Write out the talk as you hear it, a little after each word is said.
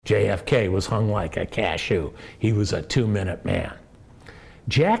JFK was hung like a cashew. He was a 2-minute man.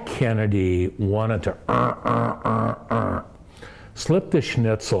 Jack Kennedy wanted to slip the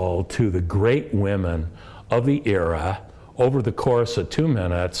schnitzel to the great women of the era over the course of 2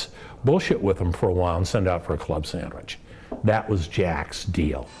 minutes, bullshit with them for a while, and send out for a club sandwich. That was Jack's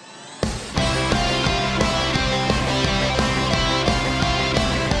deal.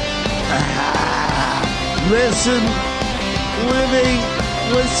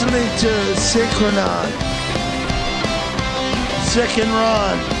 Listening to Synchronon. Sick and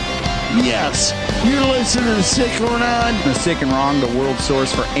Wrong. Yes, you're listening to Sick and Wrong. The Sick and Wrong, the world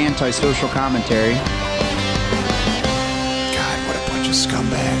source for antisocial commentary. God, what a bunch of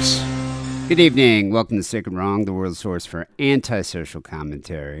scumbags. Good evening. Welcome to Sick and Wrong, the world source for antisocial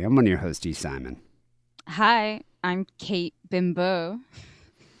commentary. I'm one of your hosts, E. Simon. Hi, I'm Kate Bimbo.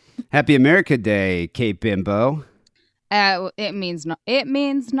 Happy America Day, Kate Bimbo. It means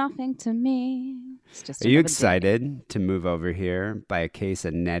nothing to me. It's just Are you excited to move over here, buy a case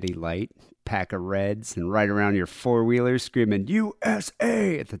of Natty Light, pack of Reds, and ride around your four-wheeler screaming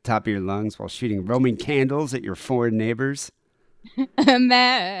USA at the top of your lungs while shooting Roman candles at your foreign neighbors?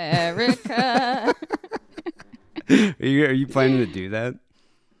 America. Are you planning to do that?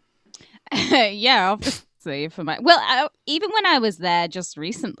 Yeah, obviously. Even when I was there just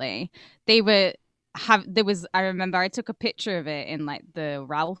recently, I remember I took a picture of it in like the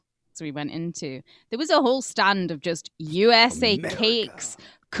Ralph's we went into. There was a whole stand of just USA cakes,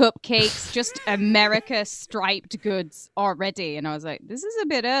 cupcakes, just America striped goods already. And I was like, this is a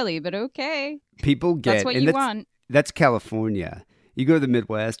bit early, but okay. People get that's what you want. That's California. You go to the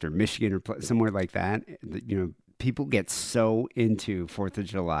Midwest or Michigan or somewhere like that, people get so into 4th of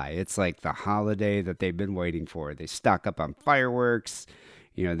July. It's like the holiday that they've been waiting for. They stock up on fireworks.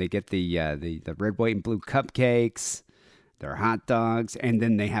 They get the red, white, and blue cupcakes, their hot dogs, and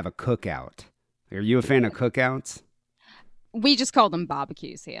then they have a cookout. Are you a fan of cookouts? We just call them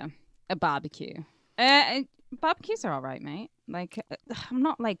barbecues here. A barbecue. Barbecues are all right, mate. Like, I'm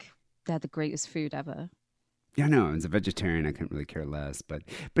not like they're the greatest food ever. Yeah, no, as a vegetarian, I couldn't really care less. But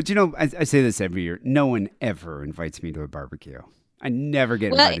I say this every year. No one ever invites me to a barbecue. I never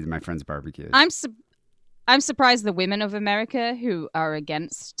get invited to my friends' barbecues. I'm surprised the women of America who are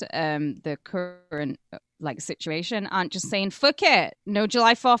against the current situation aren't just saying, fuck it, no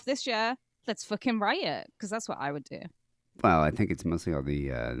July 4th this year. Let's fucking riot, because that's what I would do. Well, I think it's mostly all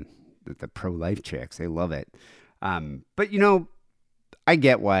the pro-life chicks. They love it. But, I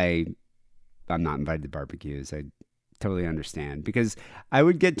get why I'm not invited to barbecues. I totally understand, because I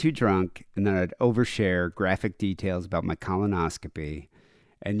would get too drunk and then I'd overshare graphic details about my colonoscopy,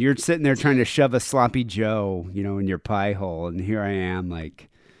 and you're sitting there trying to shove a sloppy Joe, in your pie hole, and here I am,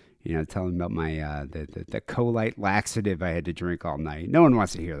 telling about my the Colite laxative I had to drink all night. No one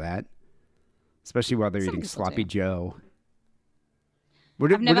wants to hear that, especially while they're eating sloppy Joe. What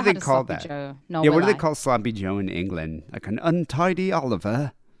do they call that? Joe. No, yeah, what do they call sloppy Joe in England? Like an untidy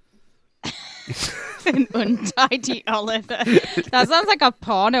Oliver. An untidy Oliver. That sounds like a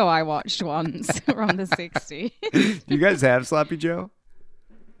porno I watched once around the 60s. Do you guys have sloppy Joe?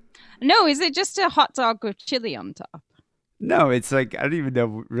 No, is it just a hot dog with chili on top? No, it's like, I don't even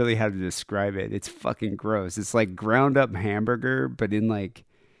know really how to describe it. It's fucking gross. It's like ground up hamburger, but in like,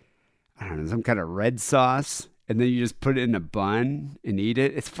 I don't know, some kind of red sauce. And then you just put it in a bun and eat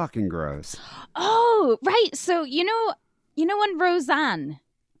it. It's fucking gross. Oh, right. So, when Roseanne...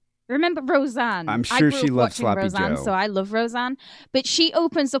 Remember Roseanne? I'm sure she loves sloppy Roseanne, Joe. So I love Roseanne. But she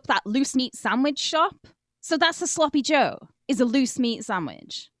opens up that loose meat sandwich shop. So that's a sloppy Joe. Is a loose meat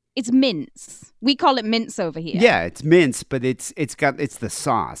sandwich. It's mince. We call it mince over here. Yeah, it's mince, but it's the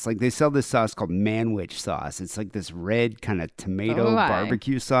sauce. Like they sell this sauce called Manwich sauce. It's like this red kind of tomato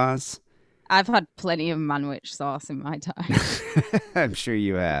barbecue sauce. I've had plenty of Manwich sauce in my time. I'm sure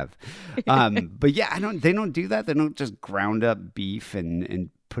you have. But yeah, they don't do that. They don't just ground up beef and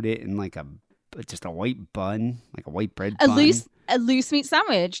put it in like just a white bun, like a white bread bun. A loose meat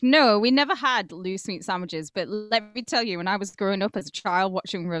sandwich? No, we never had loose meat sandwiches. But let me tell you, when I was growing up as a child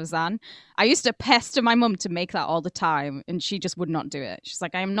watching Roseanne, I used to pester my mum to make that all the time, and she just would not do it. She's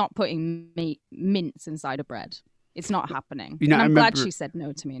like, I am not putting mince inside a bread. It's not happening. And I'm glad she said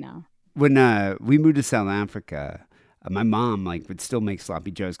no to me now. When we moved to South Africa, my mom would still make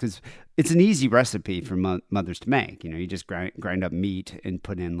sloppy joes because it's an easy recipe for mothers to make. You just grind up meat and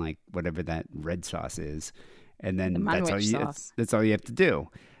put in whatever that red sauce is, and then that's all you have to do.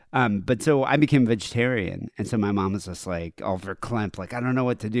 But so I became vegetarian, and so my mom was just all verklempt, I don't know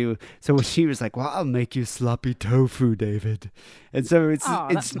what to do. So she was like, "Well, I'll make you sloppy tofu, David." And so it's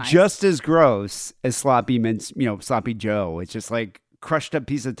nice. just as gross as sloppy mince, sloppy Joe. It's just crushed up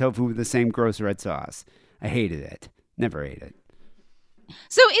piece of tofu with the same gross red sauce. I hated it. Never ate it.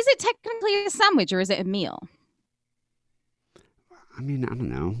 So is it technically a sandwich or is it a meal? I mean, I don't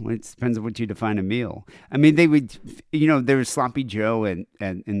know. It depends on what you define a meal. I mean, they would, there was Sloppy Joe in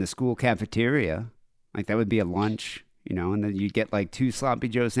the school cafeteria. Like, that would be a lunch, and then you'd get like 2 Sloppy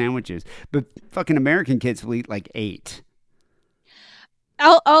Joe sandwiches. But fucking American kids will eat like 8.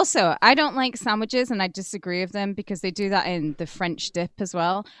 Also, I don't like sandwiches and I disagree with them because they do that in the French dip as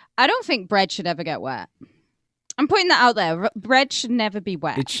well. I don't think bread should ever get wet. I'm putting that out there. Bread should never be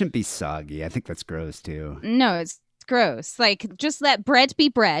wet. It shouldn't be soggy. I think that's gross too. No, it's gross. Like, just let bread be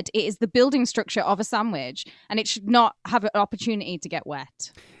bread. It is the building structure of a sandwich and it should not have an opportunity to get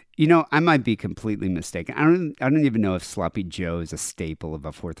wet. I might be completely mistaken. I don't even know if Sloppy Joe is a staple of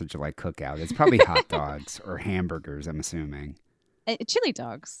a 4th of July cookout. It's probably hot dogs or hamburgers, I'm assuming. Chili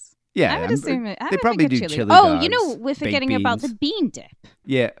dogs. Yeah. I would assume it. They probably do chili dogs. dogs. We're forgetting about the bean dip.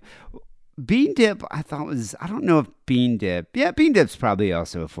 Yeah. Bean dip, I don't know if bean dip. Yeah, bean dip's probably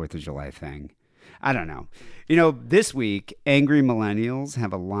also a 4th of July thing. I don't know. This week, angry millennials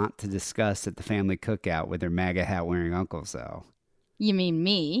have a lot to discuss at the family cookout with their MAGA hat wearing uncles, though. You mean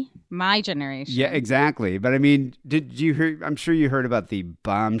me? My generation? Yeah, exactly. But I mean, did you hear? I'm sure you heard about the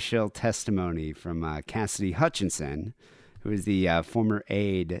bombshell testimony from Cassidy Hutchinson, who is the former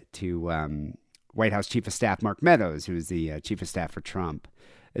aide to White House Chief of Staff Mark Meadows, who is the Chief of Staff for Trump.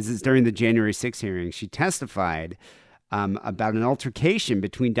 This is during the January 6th hearing. She testified about an altercation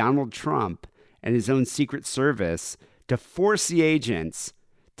between Donald Trump and his own Secret Service to force the agents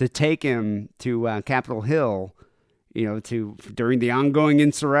to take him to Capitol Hill, during the ongoing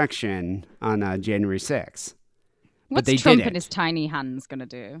insurrection on January 6th. What's Trump and his tiny hands going to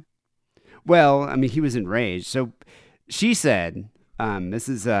do? Well, I mean, he was enraged. So she said, this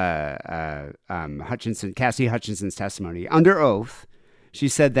is Cassidy Hutchinson's testimony. Under oath, she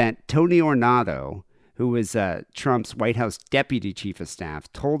said that Tony Ornato, who was Trump's White House deputy chief of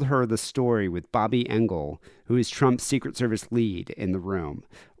staff, told her the story with Bobby Engel, who is Trump's Secret Service lead, in the room.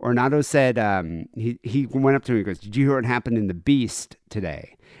 Ornato said, he went up to him and goes, "Did you hear what happened in the Beast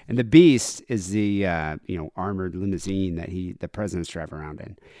today?" And the Beast is the armored limousine that the president's drive around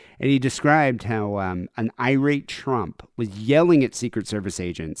in. And he described how an irate Trump was yelling at Secret Service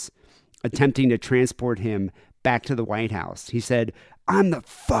agents, attempting to transport him back to the White House. He said, "I'm the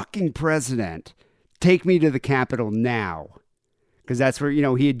fucking president. Take me to the Capitol now." Because that's where,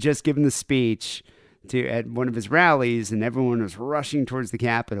 he had just given the speech at one of his rallies and everyone was rushing towards the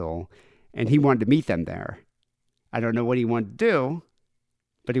Capitol and he wanted to meet them there. I don't know what he wanted to do,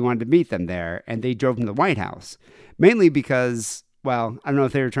 but he wanted to meet them there and they drove him to the White House. Mainly because, well, I don't know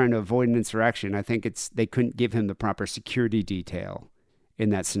if they were trying to avoid an insurrection. I think they couldn't give him the proper security detail in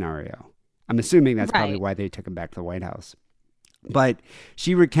that scenario. I'm assuming that's probably why they took him back to the White House. But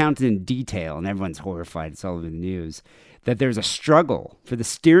she recounted in detail, and everyone's horrified, it's all over the news, that there's a struggle for the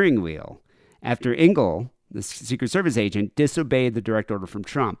steering wheel after Engel, the Secret Service agent, disobeyed the direct order from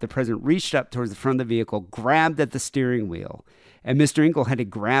Trump. The president reached up towards the front of the vehicle, grabbed at the steering wheel, and Mr. Engel had to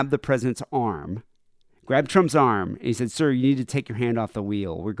grab the president's arm, grab Trump's arm, and he said, "Sir, you need to take your hand off the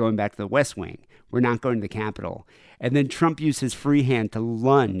wheel. We're going back to the West Wing. We're not going to the Capitol." And then Trump used his free hand to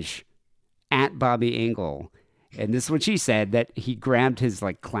lunge at Bobby Engel. And this is what she said, that he grabbed his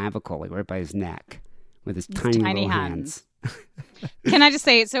clavicle, right by his neck, with his tiny little hands. Can I just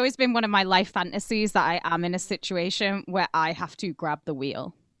say, it's always been one of my life fantasies that I am in a situation where I have to grab the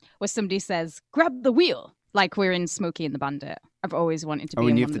wheel. Where somebody says, "Grab the wheel," like we're in Smokey and the Bandit. I've always wanted to be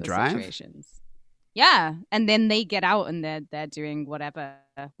in one of those situations. Yeah, and then they get out and they're doing whatever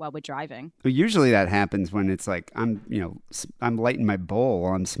while we're driving. Well, usually that happens when it's like I'm lighting my bowl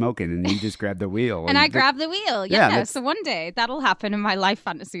while I'm smoking, and you just grab the wheel. And I grab the wheel. Yeah. So one day that'll happen, and my life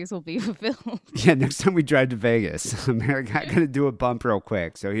fantasies will be fulfilled. Yeah. Next time we drive to Vegas, I got to do a bump real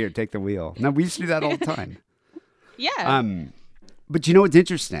quick. So here, take the wheel. Now we used to do that all the time. Yeah. But what's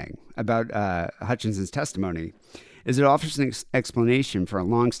interesting about Hutchinson's testimony is it offers an explanation for a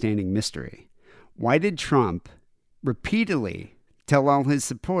long-standing mystery. Why did Trump repeatedly tell all his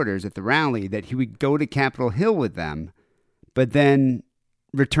supporters at the rally that he would go to Capitol Hill with them, but then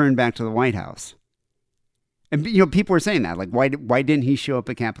return back to the White House? And people were saying that, why didn't he show up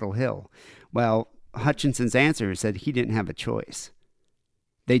at Capitol Hill? Well, Hutchinson's answer said he didn't have a choice.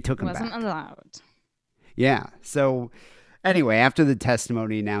 They took him back. Wasn't allowed. Yeah. So anyway, after the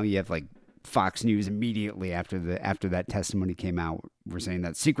testimony, now you have Fox News immediately after that testimony came out. We're saying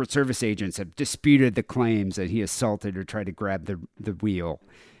that Secret Service agents have disputed the claims that he assaulted or tried to grab the wheel.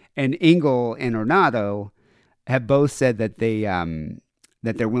 And Engel and Ornato have both said that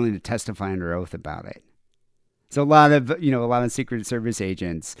they're willing to testify under oath about it. So a lot of Secret Service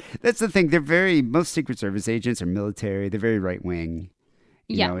agents. That's the thing. Most Secret Service agents are military. They're very right wing.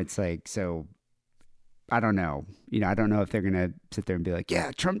 It's like, so I don't know. I don't know if they're going to sit there and be like,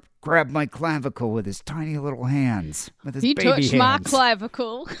 yeah, Trump grabbed my clavicle with his tiny little hands, with his He baby touched hands. my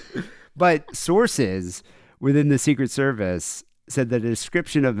clavicle. But sources within the Secret Service said that a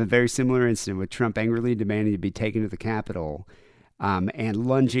description of a very similar incident with Trump angrily demanding to be taken to the Capitol and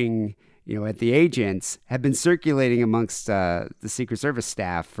lunging at the agents had been circulating amongst the Secret Service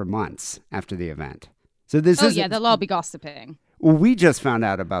staff for months after the event. So they'll all be gossiping. Well, we just found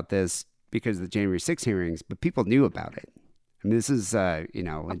out about this because of the January 6th hearings, but people knew about it. I mean, this is,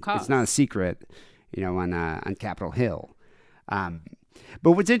 it's not a secret, on Capitol Hill.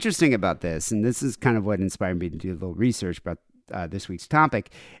 But what's interesting about this, and this is kind of what inspired me to do a little research about this week's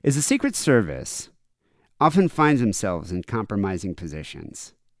topic, is the Secret Service often finds themselves in compromising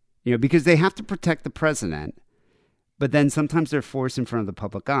positions. Because they have to protect the president, but then sometimes they're forced in front of the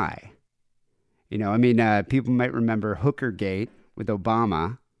public eye. People might remember Hookergate with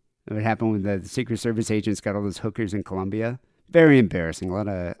Obama. What happened when the Secret Service agents got all those hookers in Colombia? Very embarrassing. A lot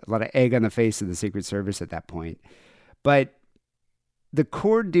of egg on the face of the Secret Service at that point. But the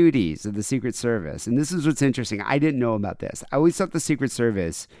core duties of the Secret Service, and this is what's interesting. I didn't know about this. I always thought the Secret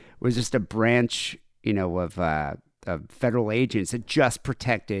Service was just a branch, of federal agents that just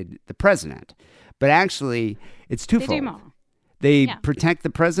protected the president. But actually, it's twofold. They do more. They protect the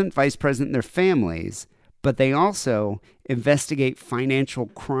president, vice president, and their families, but they also investigate financial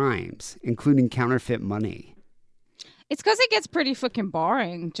crimes, including counterfeit money. It's because it gets pretty fucking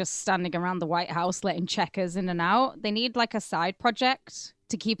boring just standing around the White House letting checkers in and out. They need like a side project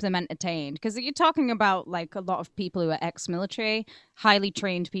to keep them entertained. Because you're talking about like a lot of people who are ex-military, highly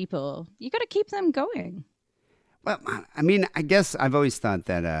trained people. You got to keep them going. Well, I guess I've always thought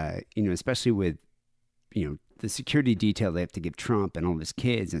that, especially with, the security detail they have to give Trump and all of his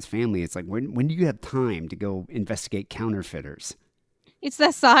kids and his family, it's like, when do you have time to go investigate counterfeiters? It's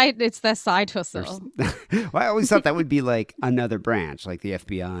their side hustle. Well, I always thought that would be like another branch, like the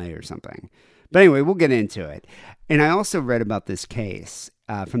FBI or something. But anyway, we'll get into it. And I also read about this case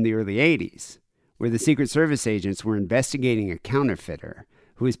from the early 80s, where the Secret Service agents were investigating a counterfeiter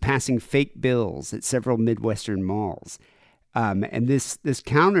who was passing fake bills at several Midwestern malls. And this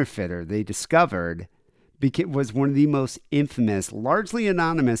counterfeiter, they discovered, was one of the most infamous, largely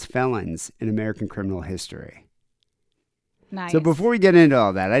anonymous felons in American criminal history. Nice. So before we get into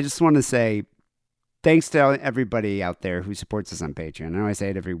all that, I just want to say thanks to everybody out there who supports us on Patreon. I know I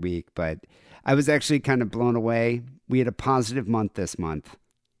say it every week, but I was actually kind of blown away. We had a positive month this month.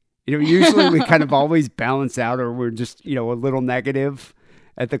 Usually we kind of always balance out, or we're just, a little negative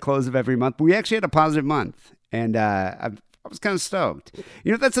at the close of every month. But we actually had a positive month, and I was kind of stoked.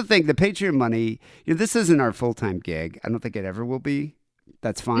 That's the thing. The Patreon money, this isn't our full-time gig. I don't think it ever will be.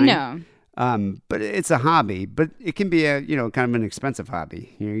 That's fine. No. But it's a hobby, but it can be a, kind of an expensive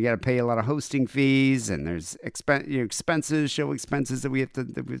hobby. You got to pay a lot of hosting fees, and there's expenses, show expenses that we have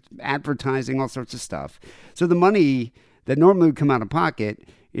to, advertising, all sorts of stuff. So the money that normally would come out of pocket,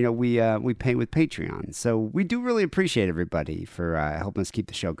 we pay with Patreon. So we do really appreciate everybody for helping us keep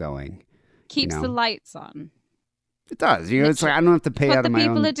the show going. Keeps the lights on. It does. It's like I don't have to pay out of my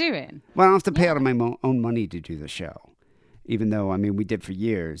own. What the people are doing. Well, I don't have to pay out of my own money to do the show. Even though, we did for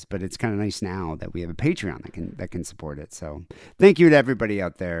years, but it's kind of nice now that we have a Patreon that can support it. So thank you to everybody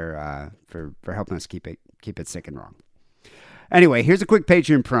out there for helping us keep it sick and wrong. Anyway, here's a quick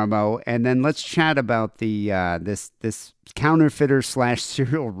Patreon promo, and then let's chat about the this counterfeiter /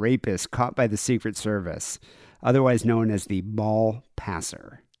 serial rapist caught by the Secret Service, otherwise known as the mall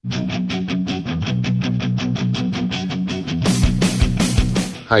passer.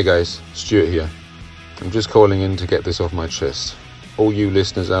 Hi guys, Stuart here. I'm just calling in to get this off my chest. All you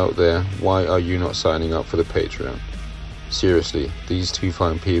listeners out there, why are you not signing up for the Patreon? Seriously, these two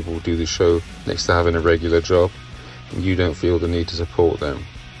fine people do the show next to having a regular job, and you don't feel the need to support them.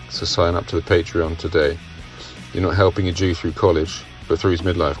 So sign up to the Patreon today. You're not helping a Jew through college, but through his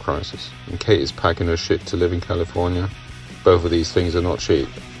midlife crisis. And Kate is packing her shit to live in California. Both of these things are not cheap.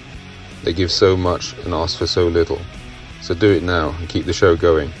 They give so much and ask for so little. So do it now and keep the show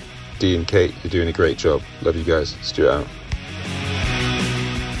going. Dee and Kate, you're doing a great job. Love you guys. Stuart out.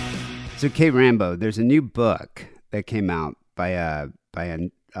 So Kate Rambo, there's a new book that came out by a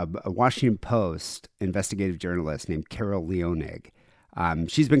Washington Post investigative journalist named Carol Leonig.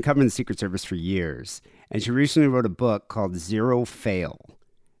 She's been covering the Secret Service for years, and she recently wrote a book called Zero Fail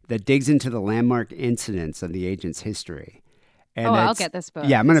that digs into the landmark incidents of the agent's history. And I'll get this book.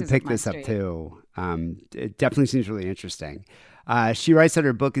 Yeah, I'm going to pick this up too. It definitely seems really interesting. She writes that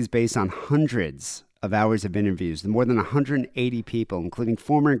her book is based on hundreds of hours of interviews, more than 180 people, including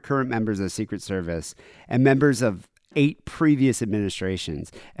former and current members of the Secret Service and members of 8 previous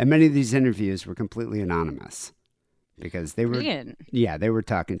administrations. And many of these interviews were completely anonymous because they were, Brilliant. they were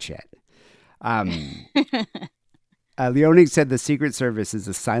talking shit. Leonig said the Secret Service is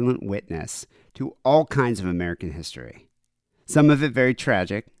a silent witness to all kinds of American history. Some of it very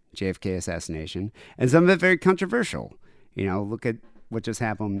tragic, JFK assassination, and some of it very controversial. Look at what just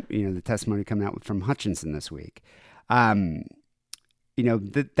happened, the testimony coming out from Hutchinson this week. That's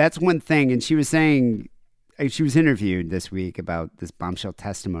one thing. And she was saying, she was interviewed this week about this bombshell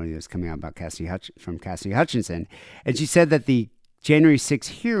testimony that was coming out about from Cassidy Hutchinson. And she said that the January 6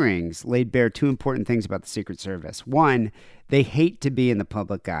 hearings laid bare 2 important things about the Secret Service. One, they hate to be in the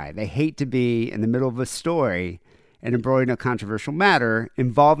public eye. They hate to be in the middle of a story and embroiled in a controversial matter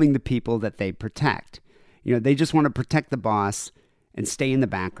involving the people that they protect. They just want to protect the boss and stay in the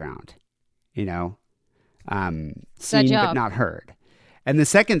background, seen but not heard. And the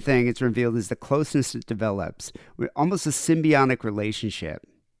second thing it's revealed is the closeness that develops, almost a symbiotic relationship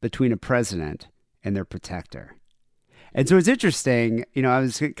between a president and their protector. And so it's interesting, I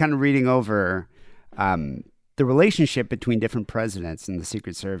was kind of reading over the relationship between different presidents in the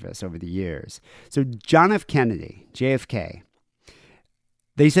Secret Service over the years. So John F. Kennedy, JFK,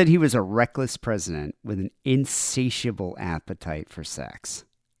 they said he was a reckless president with an insatiable appetite for sex.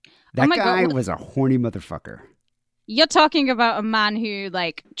 That guy was a horny motherfucker. You're talking about a man who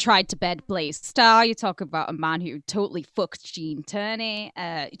tried to bed Blaze Starr. You talk about a man who totally fucked Gene Tierney.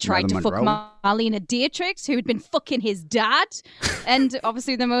 Tried to fuck Marlene Dietrich, who had been fucking his dad. And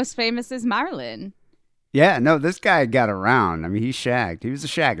obviously the most famous is Marilyn. Yeah, no, this guy got around. I mean, he shagged. He was a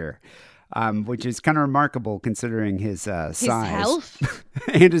shagger, which is kind of remarkable considering his size. His health.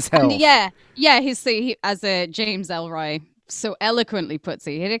 And his health. And as James Elroy so eloquently puts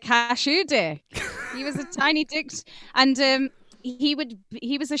it, he had a cashew dick. He was a tiny dick, and he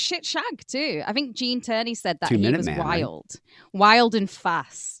was a shit shag too. I think Gene Tierney said that he was wild and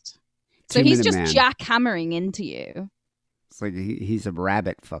fast. So he's just jackhammering into you. It's like he's a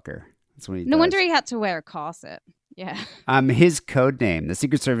rabbit fucker. That's what he does. No wonder he had to wear a corset. Yeah. His code name. The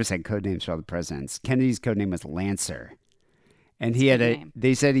Secret Service had code names for all the presidents. Kennedy's code name was Lancer. And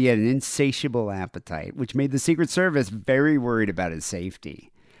they said he had an insatiable appetite, which made the Secret Service very worried about his safety.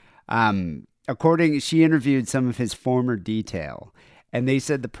 She interviewed some of his former detail, and they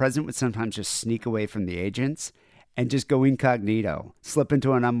said the president would sometimes just sneak away from the agents and just go incognito, slip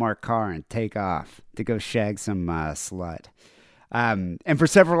into an unmarked car and take off to go shag some slut. And for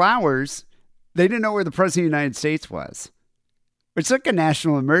several hours, they didn't know where the president of the United States was. It's like a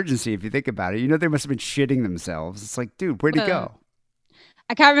national emergency if you think about it. They must have been shitting themselves. It's like, dude, where'd he go?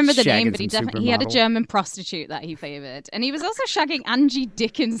 I can't remember the name, but he had a German prostitute that he favored. And he was also shagging Angie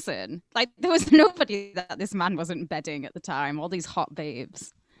Dickinson. There was nobody that this man wasn't bedding at the time. All these hot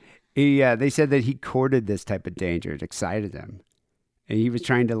babes. They said that he courted this type of danger. It excited him. And he was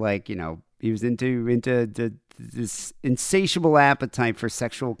trying to he was into this insatiable appetite for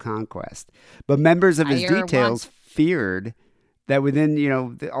sexual conquest. But members of his details feared that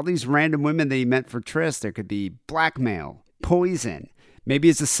within, all these random women that he met for trysts, there could be blackmail, poison. Maybe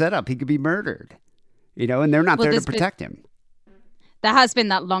it's a setup. He could be murdered, and they're not there to protect him. There has been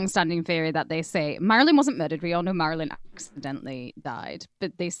that long-standing theory that they say Marilyn wasn't murdered. We all know Marilyn accidentally died,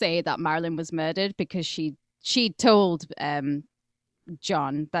 but they say that Marilyn was murdered because she told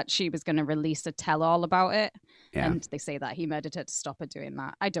John that she was going to release a tell-all about it. Yeah. And they say that he murdered her to stop her doing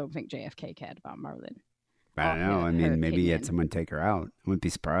that. I don't think JFK cared about Marilyn. I don't know. I mean, maybe he had someone take her out. I wouldn't be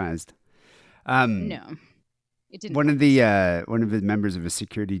surprised. No, it didn't. One of the members of a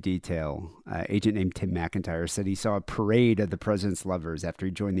security detail, agent named Tim McIntyre, said he saw a parade of the president's lovers after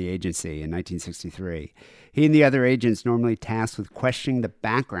he joined the agency in 1963. He and the other agents, normally tasked with questioning the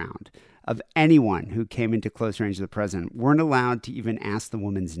background of anyone who came into close range of the president, weren't allowed to even ask the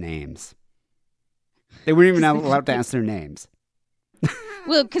woman's names. They weren't even allowed to ask their names.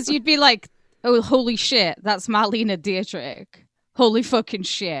 Well, because you'd be like, oh, holy shit, that's Marlene Dietrich. Holy fucking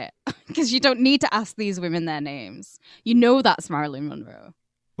shit. Because you don't need to ask these women their names. That's Marilyn Monroe.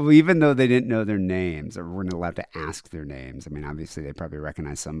 Well, even though they didn't know their names or weren't allowed to ask their names, I mean, obviously they probably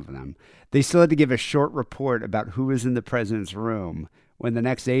recognized some of them, they still had to give a short report about who was in the president's room when the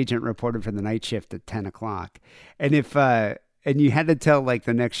next agent reported for the night shift at 10 o'clock. And and you had to tell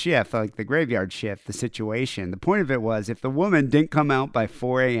the next shift, the graveyard shift, the situation. The point of it was if the woman didn't come out by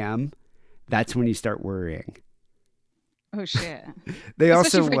 4 a.m., that's when you start worrying. Oh, shit. They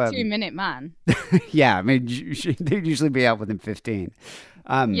Especially also for a 2-minute man. Yeah, I mean, they'd usually be out within 15.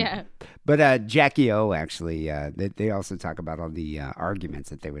 Yeah. But Jackie O actually, they also talk about all the arguments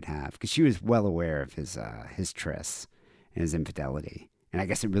that they would have because she was well aware of his trysts and his infidelity, and I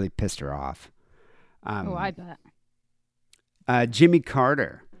guess it really pissed her off. Oh, I bet. Jimmy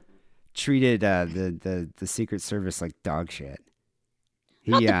Carter treated the Secret Service like dog shit.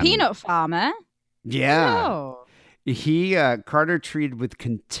 Not the peanut farmer. Yeah. No. Carter treated with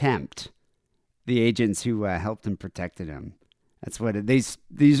contempt the agents who helped and protected him. That's what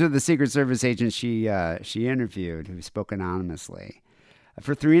these are the Secret Service agents she interviewed who spoke anonymously.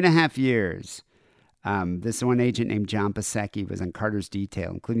 For 3.5 years, this one agent named John Pasecki was on Carter's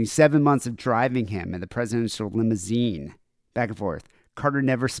detail, including 7 months of driving him in the presidential limousine back and forth. Carter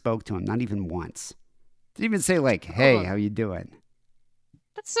never spoke to him, not even once. Didn't even say like, "Hey, how you doing?"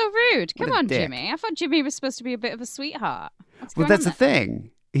 That's so rude. Come on, dick. Jimmy. I thought Jimmy was supposed to be a bit of a sweetheart. Well, that's the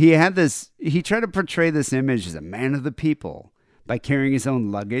thing. He tried to portray this image as a man of the people by carrying his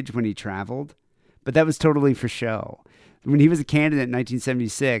own luggage when he traveled, but that was totally for show. When he was a candidate in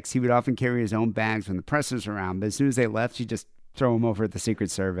 1976, he would often carry his own bags when the press was around, but as soon as they left, he'd just throw them over at the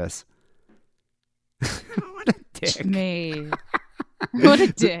Secret Service. What a dick. Jimmy. What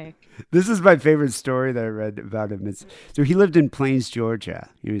a dick. This is my favorite story that I read about him. So he lived in Plains, Georgia.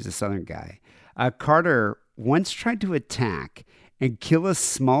 He was a Southern guy. Carter once tried to attack and kill a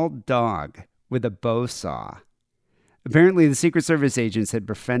small dog with a bow saw. Apparently, the Secret Service agents had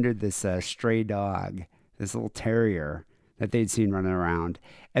befriended this stray dog, this little terrier that they'd seen running around,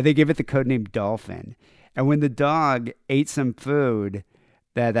 and they gave it the codename Dolphin. And when the dog ate some food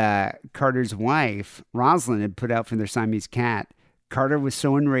that Carter's wife, Rosalind, had put out from their Siamese cat, Carter was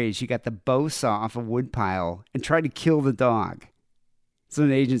so enraged he got the bow saw off a woodpile and tried to kill the dog. So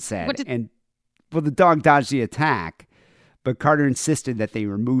an agent said. The dog dodged the attack, but Carter insisted that they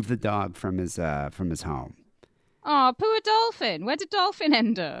remove the dog from his home. Oh, poor Dolphin. Where did Dolphin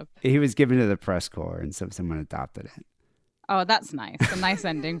end up? He was given to the press corps, and so someone adopted it. Oh, that's nice. A nice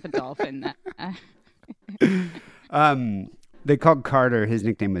ending for Dolphin there. They called Carter, his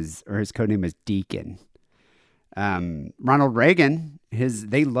codename was Deacon. Ronald Reagan,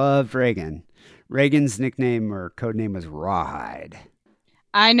 they loved Reagan. Reagan's nickname or codename was Rawhide.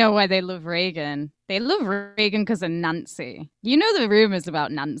 I know why they love Reagan. They love Reagan because of Nancy. You know the rumors about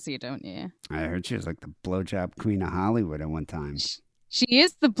Nancy, don't you? I heard she was like the blowjob queen of Hollywood at one time. She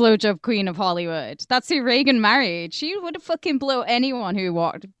is the blowjob queen of Hollywood. That's who Reagan married. She would fucking blow anyone who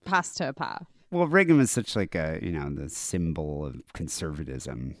walked past her path. Well, Reagan was such like the symbol of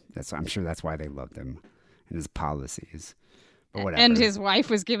conservatism. I'm sure that's why they loved him and his policies. But whatever. And his wife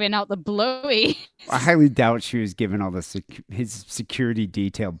was giving out the blowy. I highly doubt she was giving all his security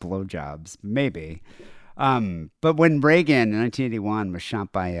detail blowjobs. Maybe. But when Reagan in 1981 was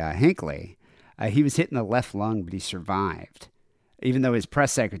shot by Hinckley, he was hit in the left lung, but he survived. Even though his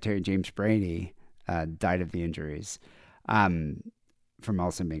press secretary, James Brady, died of the injuries from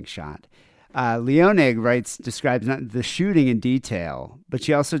also being shot. Leonig describes not the shooting in detail, but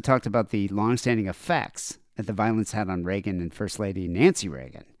she also talked about the longstanding effects that the violence had on Reagan and First Lady Nancy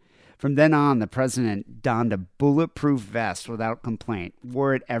Reagan. From then on, the president donned a bulletproof vest without complaint,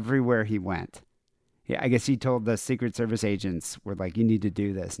 wore it everywhere he went. I guess he told the Secret Service agents, were like, you need to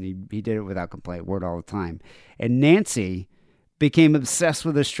do this. And he did it without complaint, wore it all the time. And Nancy became obsessed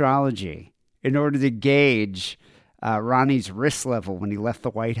with astrology in order to gauge Ronnie's risk level when he left the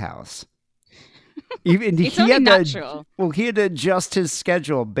White House. It's only natural. He had to adjust his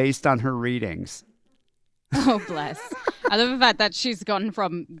schedule based on her readings. Oh, bless. I love the fact that she's gone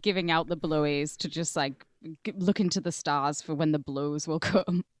from giving out the blowies to just like looking to the stars for when the blows will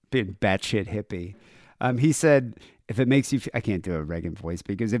come. Being batshit hippie. He said, if it makes you, I can't do a Reagan voice,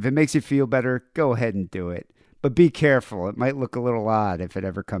 because if it makes you feel better, go ahead and do it. But be careful. It might look a little odd if it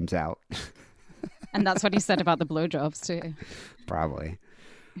ever comes out. And that's what he said about the blowjobs too. Probably.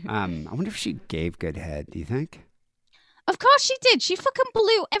 I wonder if she gave good head, do you think? Of course she did. She fucking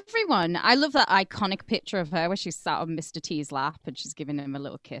blew everyone. I love that iconic picture of her where she's sat on Mr. T's lap and she's giving him a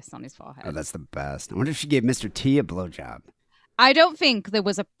little kiss on his forehead. Oh, that's the best. I wonder if she gave Mr. T a blowjob. I don't think there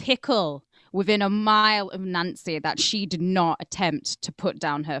was a pickle within a mile of Nancy that she did not attempt to put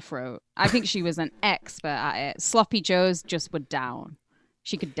down her throat. I think she was an expert at it. Sloppy Joe's just would down.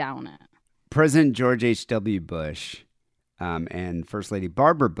 She could down it. President George H.W. Bush and First Lady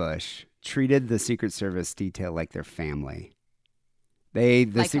Barbara Bush treated the Secret Service detail like their family.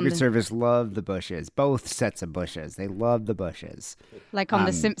 The Secret Service loved the Bushes, both sets of Bushes. They loved the Bushes. Like on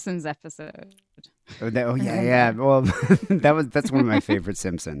the Simpsons episode. Yeah. Well, that's one of my favorite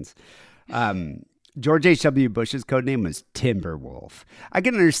Simpsons. George H.W. Bush's codename was Timberwolf. I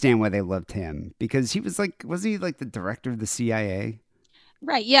can understand why they loved him, because he was he like the director of the CIA?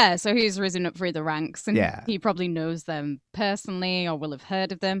 Right, yeah. So he's risen up through the ranks, and Yeah. he probably knows them personally or will have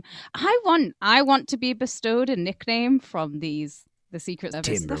heard of them. I want to be bestowed a nickname from the Secret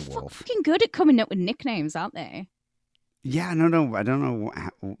Service. They're Timberwolf. fucking good at coming up with nicknames, aren't they? Yeah, I don't know. I don't know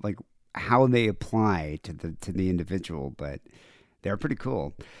how they apply to the individual, but they're pretty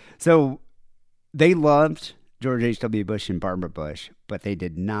cool. So they loved George H.W. Bush and Barbara Bush, but they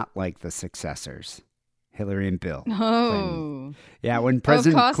did not like the successors, Hillary and Bill Clinton. Oh, Yeah, when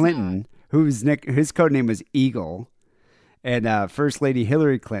President course Clinton, his code name was Eagle, and First Lady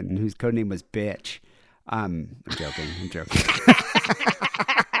Hillary Clinton, whose code name was Bitch. I'm joking.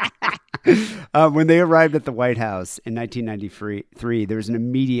 When they arrived at the White House in 1993, there was an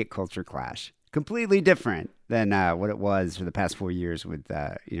immediate culture clash, completely different than what it was for the past 4 years with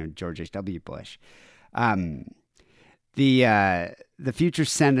George H.W. Bush. The future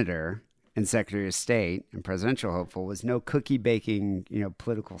senator and Secretary of State and presidential hopeful was no cookie baking,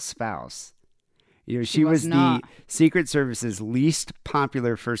 political spouse. She was not. the Secret Service's least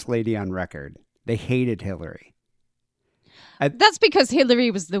popular first lady on record. They hated Hillary. That's because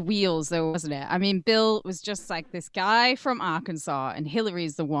Hillary was the wheels, though, wasn't it? I mean, Bill was just like this guy from Arkansas, and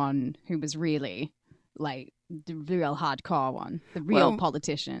Hillary's the one who was really like the real hardcore one, the real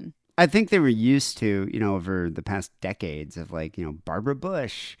politician. I think they were used to, over the past decades of Barbara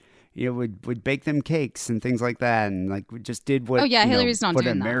Bush, would bake them cakes and things like that, and just did what Hillary's not what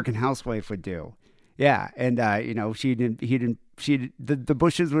doing an that. American housewife would do. Yeah, and the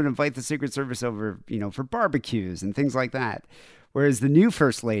Bushes would invite the Secret Service over, for barbecues and things like that. Whereas the new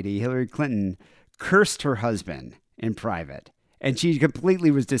First Lady, Hillary Clinton, cursed her husband in private, and she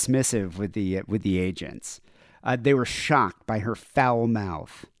completely was dismissive with the agents. They were shocked by her foul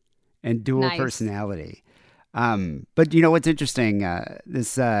mouth and dual personality. But what's interesting?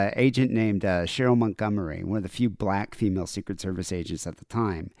 This agent named Cheryl Montgomery, one of the few black female Secret Service agents at the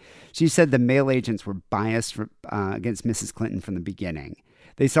time, she said the male agents were biased against Mrs. Clinton from the beginning.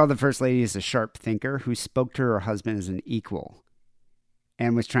 They saw the First Lady as a sharp thinker who spoke to her husband as an equal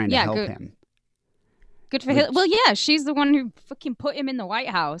and was trying to help him. Good for Hillary. Well, yeah, she's the one who fucking put him in the White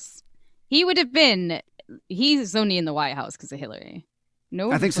House. He's only in the White House because of Hillary. No,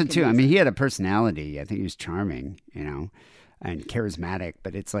 I think so too. I mean, he had a personality. I think he was charming, and charismatic.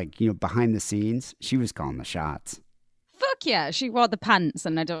 But it's like, behind the scenes, she was calling the shots. Fuck yeah, she wore the pants,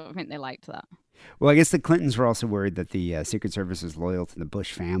 and I don't think they liked that. Well, I guess the Clintons were also worried that the Secret Service was loyal to the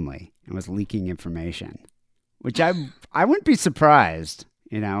Bush family and was leaking information, which I wouldn't be surprised.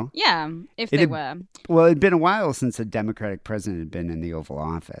 Yeah, if they were. Well, it'd been a while since a Democratic president had been in the Oval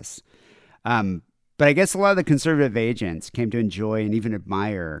Office. But I guess a lot of the conservative agents came to enjoy and even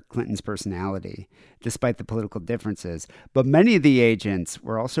admire Clinton's personality, despite the political differences. But many of the agents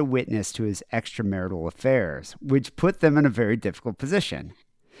were also witness to his extramarital affairs, which put them in a very difficult position.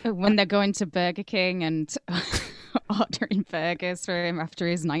 When they're going to Burger King and ordering burgers for him after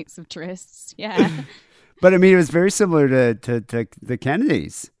his nights of trysts. Yeah. But I mean, it was very similar to the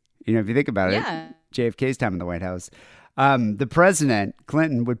Kennedys. If you think about it, JFK's time in the White House. The president,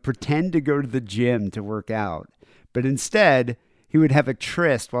 Clinton, would pretend to go to the gym to work out, but instead he would have a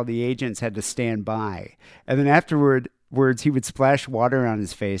tryst while the agents had to stand by. And then afterwards, he would splash water on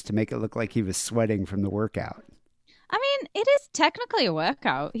his face to make it look like he was sweating from the workout. I mean, it is technically a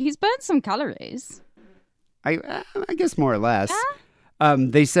workout. He's burned some calories. I guess more or less.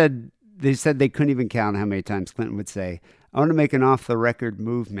 They said they couldn't even count how many times Clinton would say, "I want to make an off-the-record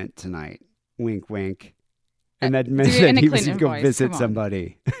movement tonight." Wink, wink. And that meant that he was going to go visit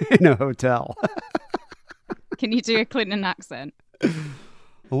somebody in a hotel. Can you do a Clinton accent? I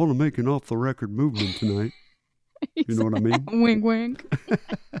want to make an off-the-record movement tonight. You know what I mean? Wink, wink.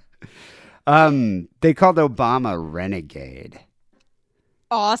 They called Obama renegade.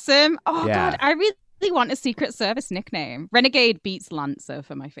 Awesome. Oh, Yeah. God, I really want a Secret Service nickname. Renegade beats Lancer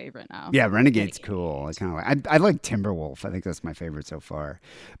for my favorite now. Yeah, renegade's cool. I kind of I like Timberwolf. I think that's my favorite so far.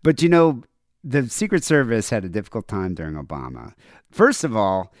 But the Secret Service had a difficult time during Obama. First of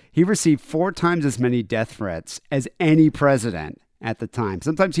all, he received 4 times as many death threats as any president at the time.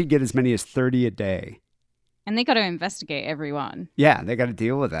 Sometimes he'd get as many as 30 a day. And they got to investigate everyone. Yeah, they got to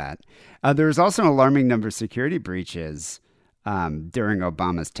deal with that. There was also an alarming number of security breaches during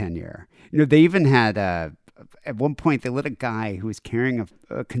Obama's tenure. They even had, at one point, they let a guy who was carrying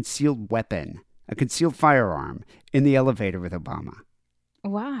a concealed weapon, a concealed firearm, in the elevator with Obama.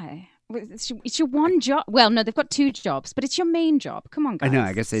 Why? It's your one job. Well, no, they've got 2 jobs, but it's your main job. Come on, guys. I know.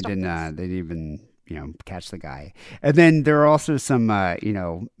 I guess they Stop didn't. this. They didn't even catch the guy. And then there are also some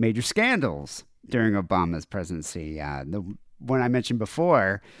major scandals during Obama's presidency. one I mentioned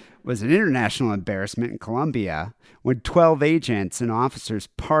before was an international embarrassment in Colombia when 12 agents and officers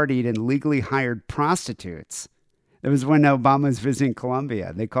partied and legally hired prostitutes. It was when Obama was visiting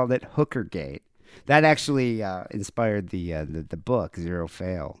Colombia. They called it Hookergate. That actually inspired the book Zero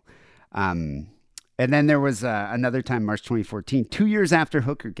Fail. And then there was another time, March 2014, 2 years after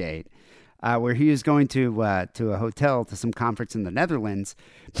Hookergate, where he was going to a hotel to some conference in the Netherlands.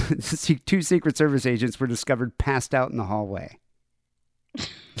 2 Secret Service agents were discovered passed out in the hallway.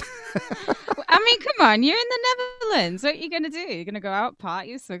 I mean, come on, you're in the Netherlands. What are you going to do? You're going to go out,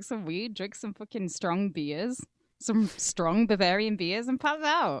 party, smoke some weed, drink some fucking strong beers, some strong Bavarian beers, and pass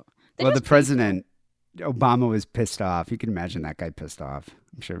out. Well, the president, Obama, was pissed off. You can imagine that guy pissed off.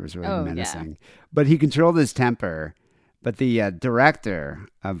 I'm sure it was really menacing. Yeah. But he controlled his temper. But the director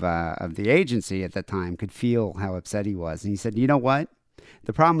of the agency at the time could feel how upset he was. And he said, you know what?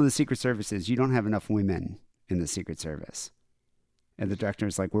 The problem with the Secret Service is you don't have enough women in the Secret Service. And the director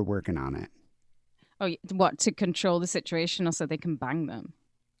was like, we're working on it. Oh, what, to control the situation or so they can bang them?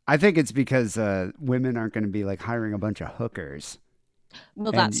 I think it's because women aren't going to be like hiring a bunch of hookers.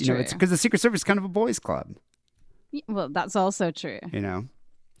 Well, that's true. It's because the Secret Service is kind of a boys' club. Well, that's also true.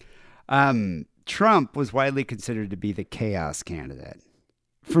 Trump was widely considered to be the chaos candidate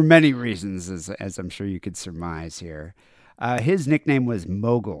for many reasons, as I'm sure you could surmise here. His nickname was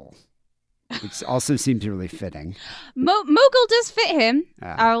Mogul, which also seems really fitting. Mogul does fit him.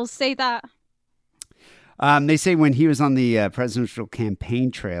 I'll say that. They say when he was on the presidential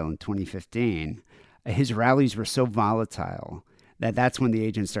campaign trail in 2015, his rallies were so volatile that's when the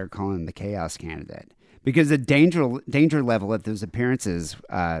agents started calling him the chaos candidate. Because the danger level at those appearances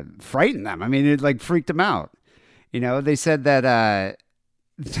frightened them. I mean, it like freaked them out. They said that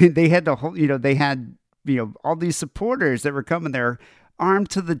they had all these supporters that were coming there armed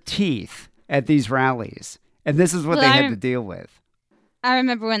to the teeth at these rallies, and this is what they had to deal with. I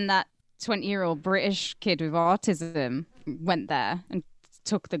remember when that 20-year-old British kid with autism went there and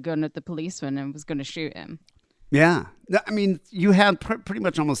took the gun at the policeman and was going to shoot him. Yeah, I mean, you have pretty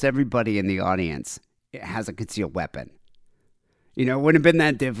much almost everybody in the audience. It has a concealed weapon. It wouldn't have been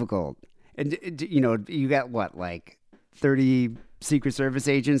that difficult. And, you got what, like 30 Secret Service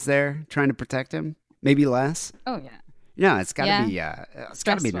agents there trying to protect him? Maybe less? Oh, yeah. Yeah, it's got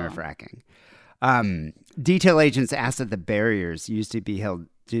to be nerve-wracking. Detail agents asked that the barriers used to be held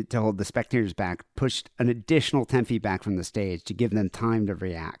to hold the spectators back pushed an additional 10 feet back from the stage to give them time to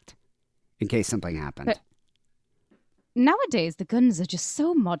react in case something happened. But nowadays, the guns are just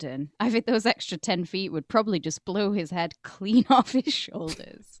so modern. I think those extra 10 feet would probably just blow his head clean off his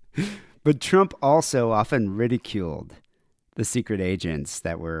shoulders. But Trump also often ridiculed the secret agents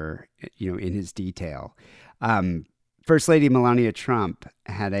that were, in his detail. First Lady Melania Trump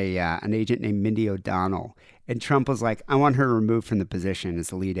had an agent named Mindy O'Donnell, and Trump was like, I want her removed from the position as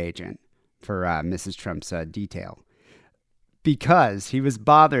the lead agent for Mrs. Trump's detail. Because he was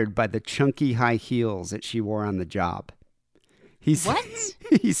bothered by the chunky high heels that she wore on the job. What?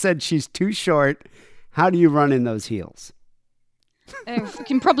 He said she's too short. How do you run in those heels?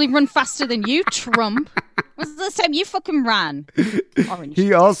 Can probably run faster than you, Trump. When's the last time you fucking ran? Orange.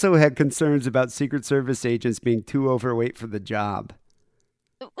 He also had concerns about Secret Service agents being too overweight for the job.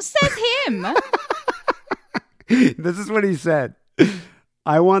 Says him. This is what he said.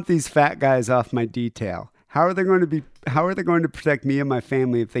 I want these fat guys off my detail. How are they going to protect me and my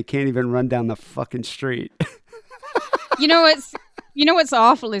family if they can't even run down the fucking street? You know what's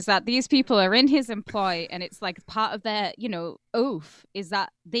awful is that these people are in his employ, and it's like part of their, oath is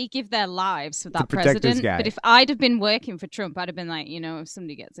that they give their lives for that president. But if I'd have been working for Trump, I'd have been like, if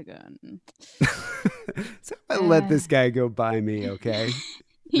somebody gets a gun. So I let this guy go by me, okay?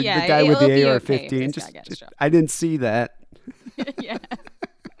 The Yeah, guy with the AR-15. Just I didn't see that. Yeah.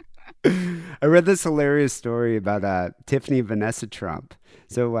 I read this hilarious story about Tiffany and Vanessa Trump.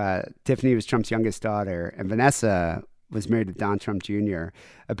 So Tiffany was Trump's youngest daughter, and Vanessa was married to Don Trump Jr.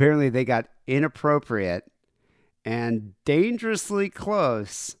 Apparently, they got inappropriate and dangerously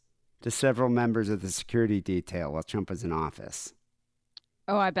close to several members of the security detail while Trump was in office.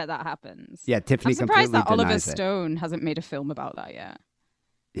 Oh, I bet that happens. Yeah, Tiffany I'm surprised that completely Oliver denies it. Stone hasn't made a film about that yet.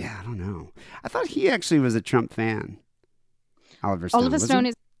 Yeah, I don't know. I thought he actually was a Trump fan. Oliver Stone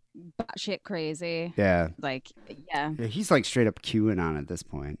is batshit crazy. Yeah. Yeah, he's like straight up QAnon at this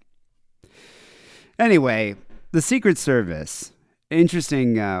point. Anyway, the Secret Service,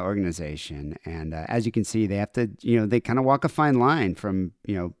 interesting organization. And as you can see, they have to, they kind of walk a fine line from,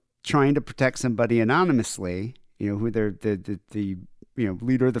 trying to protect somebody anonymously, who they're the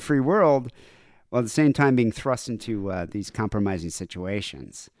leader of the free world, while at the same time being thrust into these compromising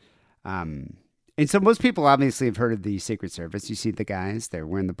situations. And And so most people obviously have heard of the Secret Service. You see the guys; they're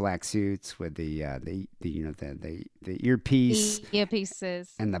wearing the black suits with the earpiece Earpieces.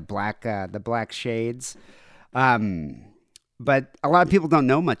 and the black shades. But a lot of people don't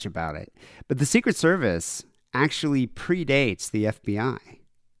know much about it. But the Secret Service actually predates the FBI.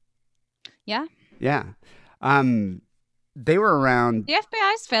 Yeah. Yeah. They were around. The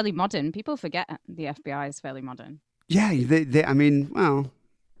FBI is fairly modern. People forget the FBI is fairly modern. Yeah. I mean, well,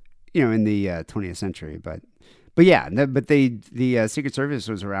 in the 20th century, but yeah, the Secret Service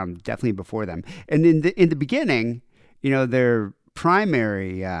was around definitely before them. And in the beginning, their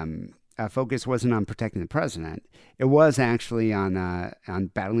primary focus wasn't on protecting the president. It was actually on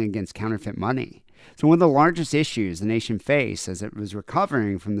battling against counterfeit money. So one of the largest issues the nation faced as it was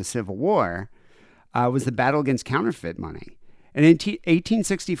recovering from the Civil War was the battle against counterfeit money. And in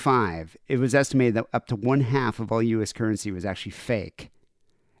 1865, it was estimated that up to 1/2 of all U.S. currency was actually fake.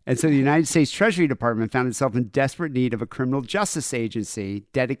 And so the United States Treasury Department found itself in desperate need of a criminal justice agency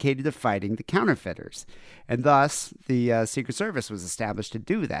dedicated to fighting the counterfeiters. And thus, the Secret Service was established to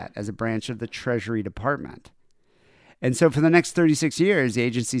do that as a branch of the Treasury Department. And so for the next 36 years, the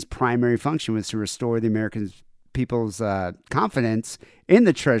agency's primary function was to restore the American people's confidence in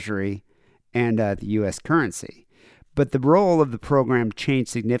the Treasury and the U.S. currency. But the role of the program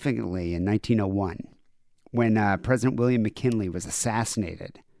changed significantly in 1901 when President William McKinley was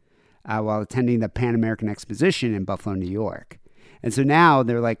assassinated while attending the Pan American Exposition in Buffalo, New York. And so now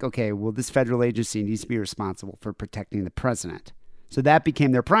they're like, okay, well, this federal agency needs to be responsible for protecting the president. So that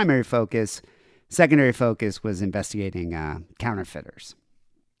became their primary focus. Secondary focus was investigating counterfeiters.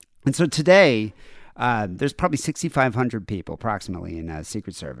 And so today, there's probably 6,500 people approximately in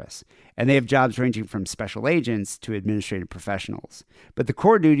Secret Service. And they have jobs ranging from special agents to administrative professionals. But the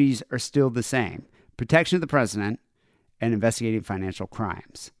core duties are still the same: protection of the president and investigating financial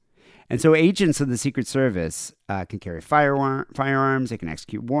crimes. And so agents of the Secret Service can carry firearms, they can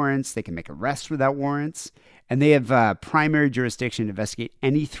execute warrants, they can make arrests without warrants, and they have primary jurisdiction to investigate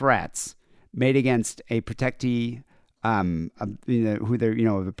any threats made against a protectee, who they're,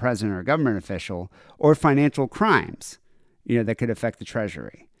 of a president or a government official, or financial crimes, that could affect the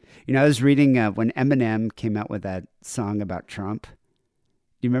Treasury. I was reading when Eminem came out with that song about Trump. Do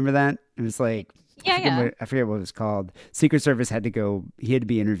you remember that? It was like, I forget what it was called. Secret Service he had to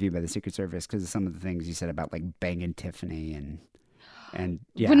be interviewed by the Secret Service because of some of the things he said about like banging Tiffany and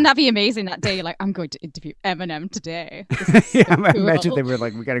yeah. Wouldn't that be amazing that day? You're like, I'm going to interview Eminem today. Yeah, I imagine they were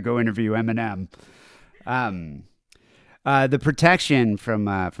like, we got to go interview Eminem. The protection from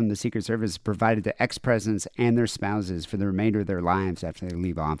the Secret Service is provided to ex-presidents and their spouses for the remainder of their lives after they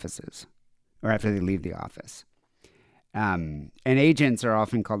leave offices or after they leave the office. And agents are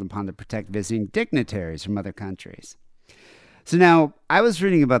often called upon to protect visiting dignitaries from other countries. So now, I was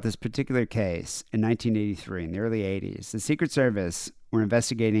reading about this particular case in 1983, in the early 80s. The Secret Service were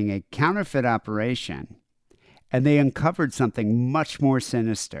investigating a counterfeit operation, and they uncovered something much more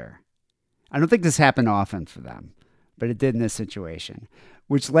sinister. I don't think this happened often for them, but it did in this situation,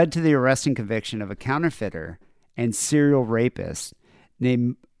 which led to the arrest and conviction of a counterfeiter and serial rapist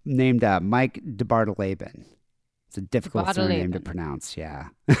named Mike DeBartoleben. It's a difficult surname to pronounce, yeah.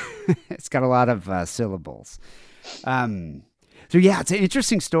 It's got a lot of syllables. So yeah, it's an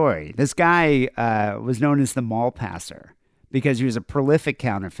interesting story. This guy was known as the Mall Passer because he was a prolific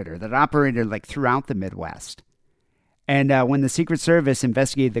counterfeiter that operated like throughout the Midwest. And when the Secret Service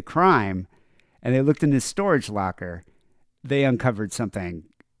investigated the crime and they looked in his storage locker, they uncovered something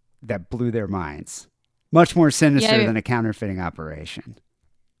that blew their minds. Much more sinister than a counterfeiting operation.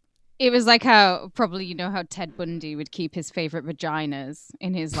 It was like how Ted Bundy would keep his favorite vaginas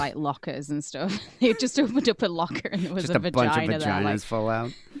in his like lockers and stuff. He just opened up a locker and there was just a vagina bunch of vaginas there, like, fall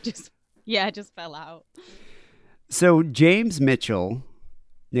out. Just fell out. So James Mitchell,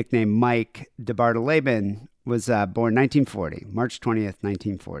 nicknamed Mike DeBartoleben, was born 1940, March 20th,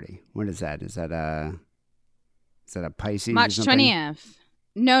 1940. What is that? Is that a Pisces? March 20th.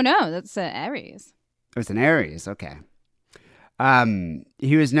 No, that's Aries. Oh, it's an Aries. Okay.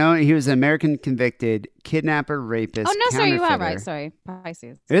 He was an American convicted kidnapper, rapist. Oh no, sorry, you are right. Sorry,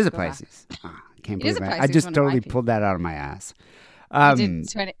 Pisces. It is a Pisces. I can't believe it. I just totally pulled that out of my ass.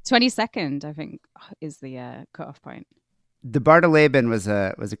 22nd, I think, is the cutoff point. DeBartoleben was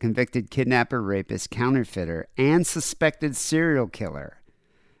a convicted kidnapper, rapist, counterfeiter, and suspected serial killer,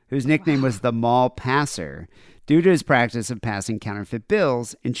 whose nickname was the Mall Passer, due to his practice of passing counterfeit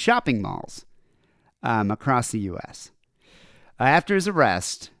bills in shopping malls across the U.S. After his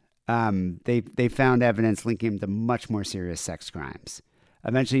arrest, they found evidence linking him to much more serious sex crimes.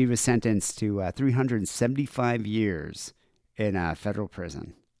 Eventually, he was sentenced to 375 years in federal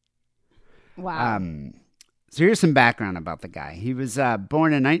prison. Wow. So here's some background about the guy. He was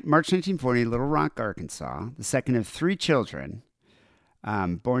born in March 1940 in Little Rock, Arkansas, the second of three children,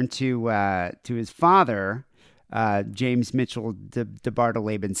 born to his father, James Mitchell de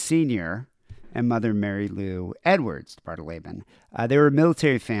Bartoleben Sr., and mother Mary Lou Edwards de Bartoleben. They were a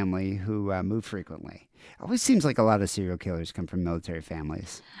military family who moved frequently. It always seems like a lot of serial killers come from military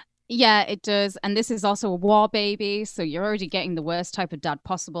families. Yeah, it does. And this is also a war baby, so you're already getting the worst type of dad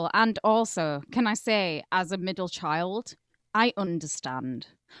possible. And also, can I say, as a middle child, I understand.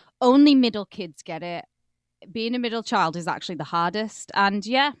 Only middle kids get it. Being a middle child is actually the hardest. And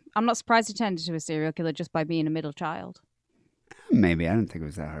yeah, I'm not surprised he turned into a serial killer just by being a middle child. Maybe. I didn't think it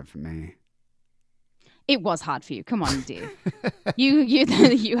was that hard for me. It was hard for you. Come on, Dave. You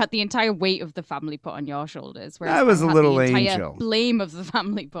had the entire weight of the family put on your shoulders. Whereas I was a had little the entire angel. blame of the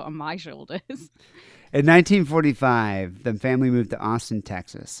family put on my shoulders. In 1945, the family moved to Austin,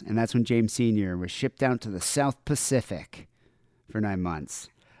 Texas, and that's when James Sr. was shipped out to the South Pacific for 9 months.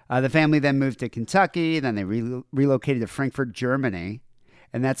 The family then moved to Kentucky, then they relocated to Frankfurt, Germany,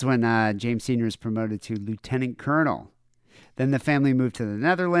 and that's when James Sr. was promoted to lieutenant colonel. Then the family moved to the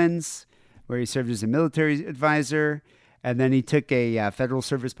Netherlands, where he served as a military advisor, and then he took a federal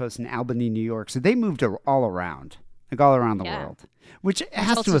service post in Albany, New York. So they moved all around the world, which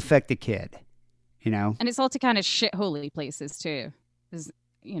has to affect a kid, you know? And it's all to kind of shitholey places too. There's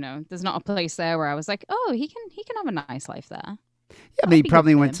not a place there where I was like, oh, he can have a nice life there. Yeah, but he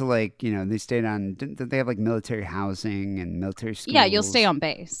probably went to they stayed on, didn't they have like military housing and military schools? Yeah, you'll stay on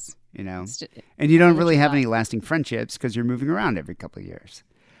base. And you don't really have any lasting friendships because you're moving around every couple of years.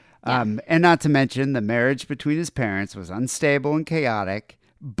 Yeah. And not to mention, the marriage between his parents was unstable and chaotic.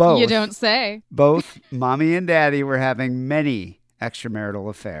 You don't say. Both mommy and daddy were having many extramarital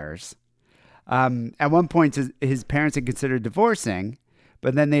affairs. At one point, his parents had considered divorcing,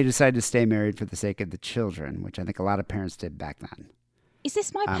 but then they decided to stay married for the sake of the children, which I think a lot of parents did back then. Is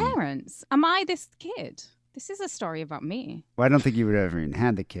this my parents? Am I this kid? This is a story about me. Well, I don't think you would have even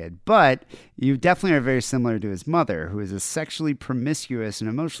had the kid, but you definitely are very similar to his mother, who is a sexually promiscuous and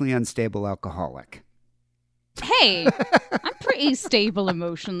emotionally unstable alcoholic. Hey, I'm pretty stable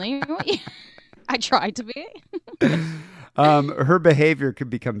emotionally. I try to be. Her behavior could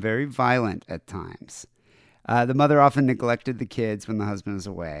become very violent at times. The mother often neglected the kids when the husband was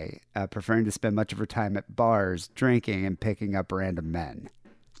away, preferring to spend much of her time at bars, drinking, and picking up random men.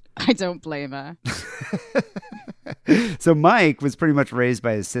 I don't blame her. So Mike was pretty much raised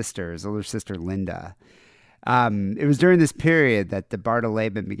by his sister, his older sister, Linda. It was during this period that the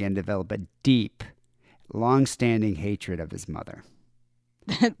Bartoleben began to develop a deep, long-standing hatred of his mother.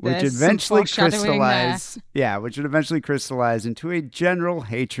 which eventually crystallized into a general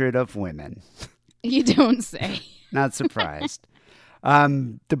hatred of women. You don't say. Not surprised.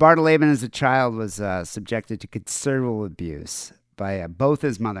 The Bartoleben as a child was subjected to considerable abuse by both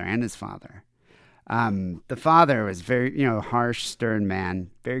his mother and his father. The father was very, harsh, stern man,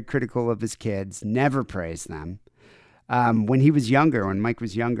 very critical of his kids, never praised them. When Mike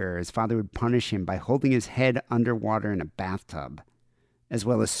was younger, his father would punish him by holding his head underwater in a bathtub, as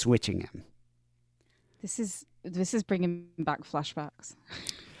well as switching him. This is bringing back flashbacks.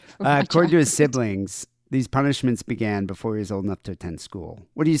 According to his siblings, these punishments began before he was old enough to attend school.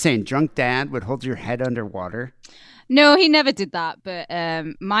 What are you saying? Drunk dad would hold your head underwater? No, he never did that. But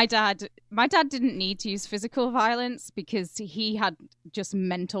my dad didn't need to use physical violence because he had just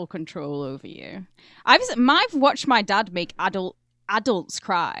mental control over you. I've watched my dad make adults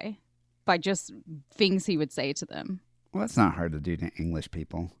cry by just things he would say to them. Well, that's not hard to do to English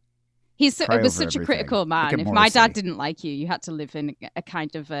people. It was such a critical man. If my dad didn't like you, you had to live in a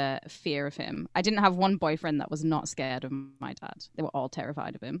kind of a fear of him. I didn't have one boyfriend that was not scared of my dad. They were all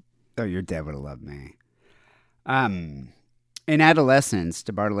terrified of him. Oh, your dad would have loved me. In adolescence,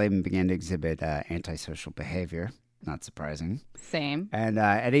 de Bartoleben began to exhibit antisocial behavior. Not surprising. Same. And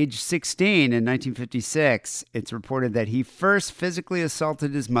at age 16 in 1956, it's reported that he first physically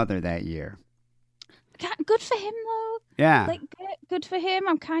assaulted his mother that year. Good for him, though. Yeah. Good for him.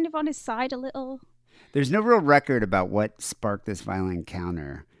 I'm kind of on his side a little. There's no real record about what sparked this violent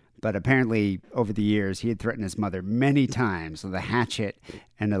encounter, but apparently over the years he had threatened his mother many times with a hatchet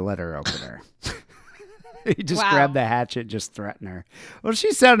and a letter opener. He just grabbed the hatchet, just threatened her. Well,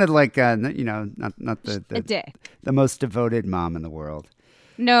 she sounded like, not the most devoted mom in the world.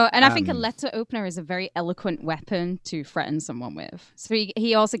 No, and I think a letter opener is a very eloquent weapon to threaten someone with. So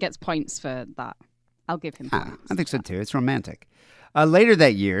he also gets points for that. I'll give him points. I think so too. It's romantic. Later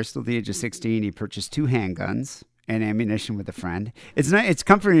that year, still at the age of 16, he purchased 2 handguns and ammunition with a friend. It's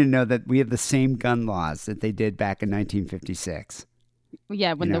comforting to know that we have the same gun laws that they did back in 1956.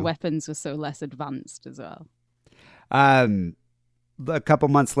 Yeah, when You the know? weapons were so less advanced as well. Um, a couple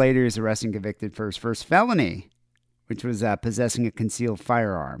months later, he was arrested and convicted for his first felony, which was possessing a concealed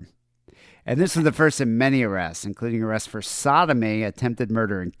firearm. And this was the first of many arrests, including arrests for sodomy, attempted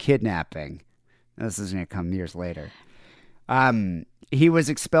murder, and kidnapping. This is going to come years later. He was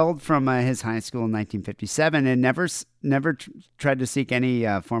expelled from his high school in 1957 and never tried to seek any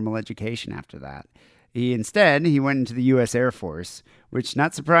formal education after that. Instead, he went into the U.S. Air Force, which,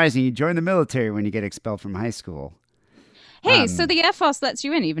 not surprising, you join the military when you get expelled from high school. Hey, so the Air Force lets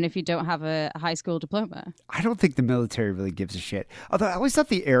you in even if you don't have a high school diploma. I don't think the military really gives a shit. Although I always thought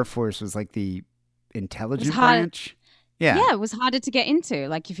the Air Force was like the intelligence branch. Yeah, it was harder to get into.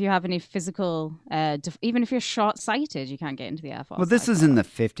 Like if you have any physical, even if you're short-sighted, you can't get into the Air Force. Well, this was in the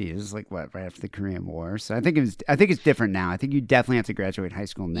 50s. It was like what, right after the Korean War. So I think it's different now. I think you definitely have to graduate high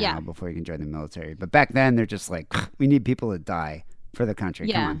school now before you can join the military. But back then, they're just like, we need people to die for the country.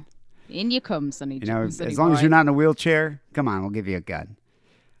 Yeah. Come on. In you come, Sonny. As long as you're not in a wheelchair, come on, we'll give you a gun.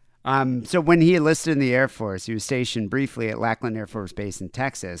 So when he enlisted in the Air Force, he was stationed briefly at Lackland Air Force Base in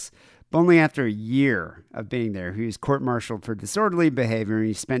Texas. But only after a year of being there, he was court-martialed for disorderly behavior, and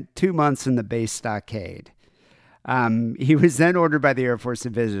he spent 2 months in the base stockade. He was then ordered by the Air Force to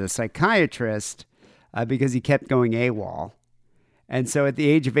visit a psychiatrist because he kept going AWOL. And so at the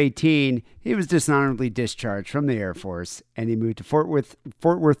age of 18, he was dishonorably discharged from the Air Force, and he moved to Fort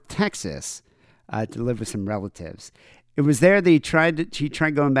Worth, Texas, to live with some relatives. It was there that he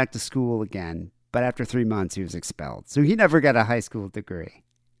tried going back to school again, but after 3 months, he was expelled. So he never got a high school degree.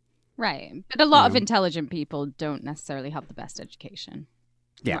 Right. But a lot of intelligent people don't necessarily have the best education.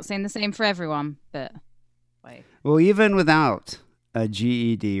 Yeah. I'm not saying the same for everyone, but like. Well, even without a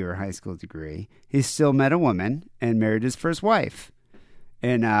GED or high school degree, he still met a woman and married his first wife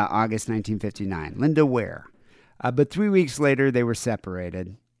in August 1959, Linda Ware. But 3 weeks later, they were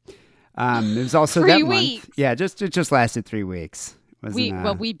separated. It was also 3 that weeks. month. Yeah, it just lasted 3 weeks. We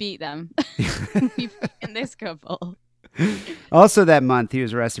beat them. We beat this couple. Also that month, he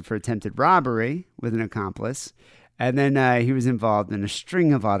was arrested for attempted robbery with an accomplice. And then he was involved in a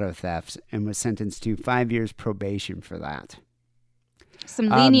string of auto thefts and was sentenced to 5 years probation for that. Some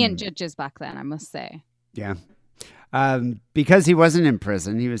lenient judges back then, I must say. Yeah. Because he wasn't in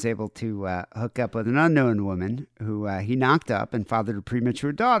prison, he was able to hook up with an unknown woman who he knocked up and fathered a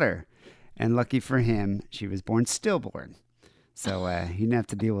premature daughter. And lucky for him, she was born stillborn. So he didn't have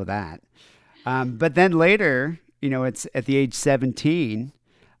to deal with that. But then later, it's at the age 17,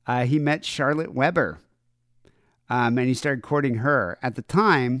 he met Charlotte Weber. And he started courting her. At the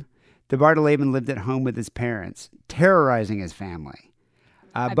time, DeBartolome lived at home with his parents, terrorizing his family.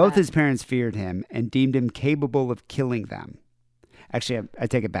 Both his parents feared him and deemed him capable of killing them. Actually, I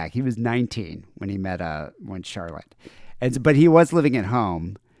take it back. He was 19 when he met Charlotte. But he was living at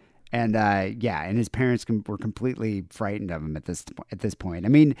home. And and his parents were completely frightened of him at this point. I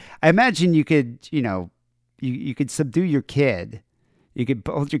mean, I imagine you could, you could subdue your kid. You could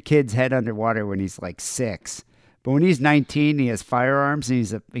hold your kid's head underwater when he's like 6. But when he's 19, he has firearms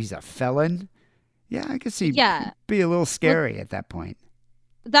and he's a felon. Yeah, I could see be a little scary at that point.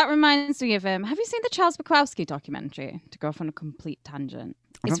 That reminds me of have you seen the Charles Bukowski documentary? To go off on a complete tangent.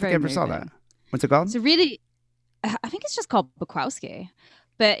 I don't think I ever saw that. What's it called? It's I think it's just called Bukowski.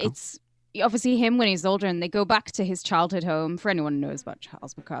 But it's obviously him when he's older, and they go back to his childhood home. For anyone who knows about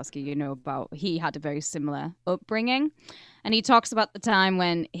Charles Bukowski, he had a very similar upbringing. And he talks about the time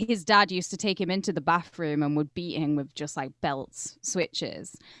when his dad used to take him into the bathroom and would beat him with just like belts,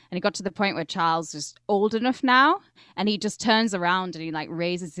 switches. And it got to the point where Charles is old enough now, and he just turns around and he like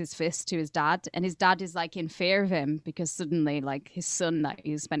raises his fist to his dad. And his dad is like in fear of him because suddenly like his son that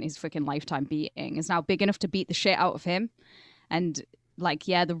he's spent his freaking lifetime beating is now big enough to beat the shit out of him. And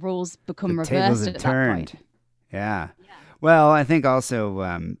the roles become reversed at that point. Yeah. Well, I think also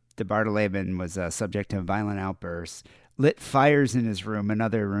DeBartolome was subject to violent outbursts, lit fires in his room and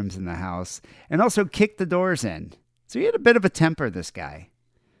other rooms in the house, and also kicked the doors in. So he had a bit of a temper, this guy.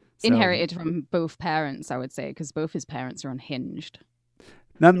 Inherited from both parents, I would say, because both his parents are unhinged.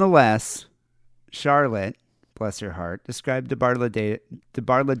 Nonetheless, Charlotte, bless her heart, described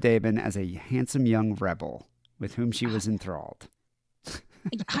DeBartolome as a handsome young rebel with whom she was enthralled.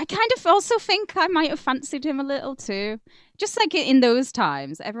 I kind of also think I might have fancied him a little too. Just like in those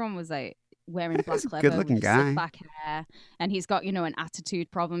times, everyone was like wearing black leather, good-looking with guy, back hair, and he's got an attitude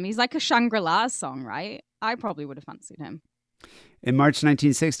problem. He's like a Shangri-La song, right? I probably would have fancied him. In March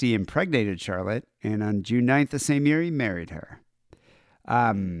 1960, he impregnated Charlotte, and on June 9th the same year, he married her.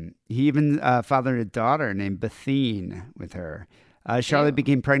 He even fathered a daughter named Bethine with her. Charlotte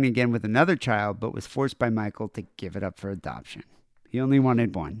became pregnant again with another child, but was forced by Michael to give it up for adoption. He only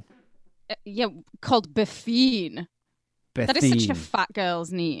wanted one. Yeah, called Bethine. That is such a fat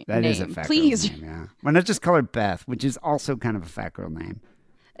girl's name. That is a fat Please. girl's name, yeah. Why not just call her Beth, which is also kind of a fat girl name?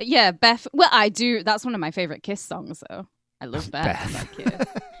 Yeah, Beth. Well, I do. That's one of my favorite Kiss songs, though. I love Beth.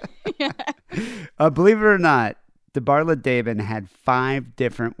 Yeah. Believe it or not, DeBartolo Dabin had 5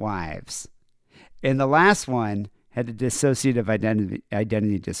 different wives. And the last one had a dissociative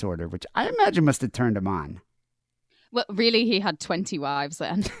identity disorder, which I imagine must have turned him on. Well, really, he had 20 wives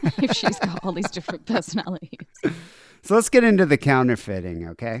then, if she's got all these different personalities. So let's get into the counterfeiting,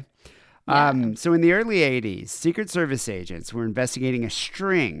 okay? Yeah. So in the early 80s, Secret Service agents were investigating a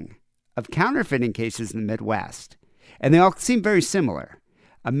string of counterfeiting cases in the Midwest, and they all seemed very similar.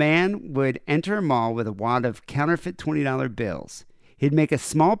 A man would enter a mall with a wad of counterfeit $20 bills. He'd make a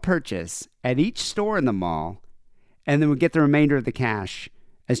small purchase at each store in the mall, and then would get the remainder of the cash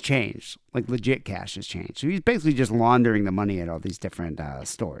as change, like legit cash as change. So he's basically just laundering the money at all these different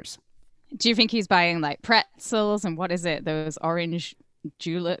stores. Do you think he's buying like pretzels and what is it? Those orange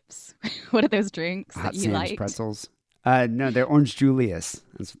juleps? What are those drinks Hot that you Sam's like? pretzels. No, they're Orange Julius.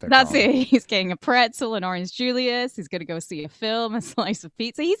 That's what they're That's called. it. He's getting a pretzel and orange Julius. He's going to go see a film, a slice of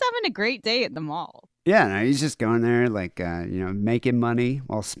pizza. He's having a great day at the mall. Yeah, no, he's just going there like, making money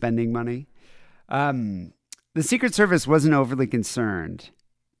while spending money. The Secret Service wasn't overly concerned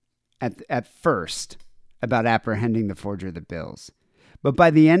at first about apprehending the forger of the bills. But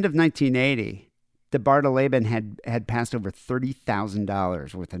by the end of 1980, DeBartolo Dabin had passed over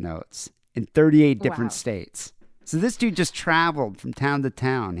 $30,000 worth of notes in 38 different states. So this dude just traveled from town to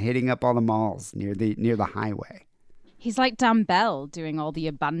town, hitting up all the malls near the highway. He's like Dan Bell doing all the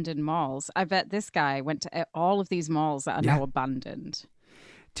abandoned malls. I bet this guy went to all of these malls that are now abandoned.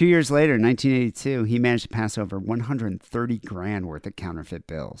 2 years later, in 1982, he managed to pass over 130 grand worth of counterfeit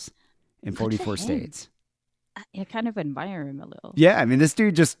bills in 44 states. I kind of admire him a little. Yeah, I mean, this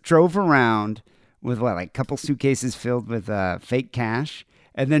dude just drove around with a couple suitcases filled with fake cash,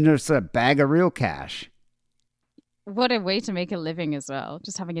 and then there's a bag of real cash. What a way to make a living as well,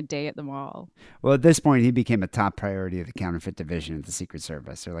 just having a day at the mall. Well, at this point, he became a top priority of the counterfeit division of the Secret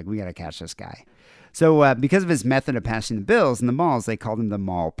Service. They're like, we got to catch this guy. So because of his method of passing the bills in the malls, they called him the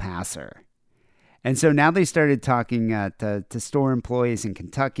mall passer. And so now they started talking to store employees in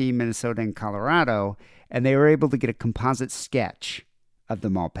Kentucky, Minnesota, and Colorado, and they were able to get a composite sketch of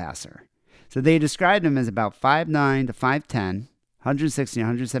the mall passer. So they described him as about 5'9" to 5'10", 160,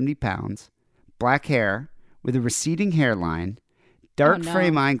 170 pounds, black hair, with a receding hairline, dark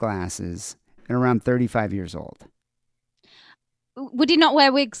frame eyeglasses, and around 35 years old. Would he not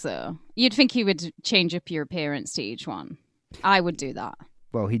wear wigs, though? You'd think he would change up your appearance to each one. I would do that.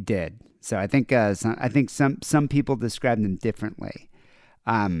 Well, he did. So I think some people described him differently.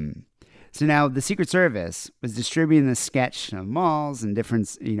 So now the Secret Service was distributing the sketch to malls and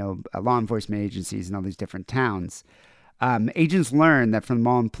different, law enforcement agencies in all these different towns. Agents learned that from the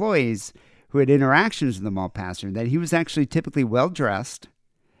mall employees who had interactions with the mall passer that he was actually typically well-dressed,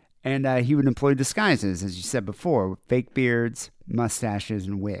 and he would employ disguises, as you said before, fake beards, mustaches,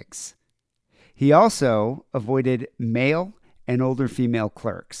 and wigs. He also avoided male and older female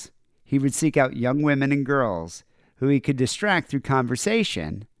clerks. He would seek out young women and girls who he could distract through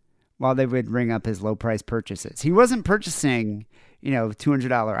conversation while they would ring up his low-price purchases. He wasn't purchasing,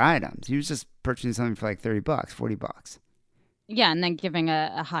 $200 items. He was just purchasing something for like $30, $40. Yeah, and then giving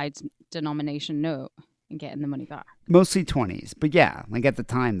a high denomination note and getting the money back. Mostly 20s. But yeah, like at the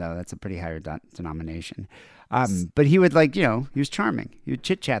time, though, that's a pretty higher denomination. But he would he was charming. He would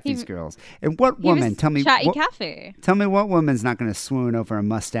chit-chat these girls. And what woman, tell me, tell me what woman's not going to swoon over a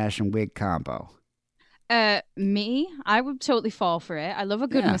mustache and wig combo? Me? I would totally fall for it. I love a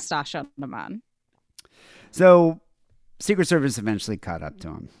good mustache on a man. So Secret Service eventually caught up to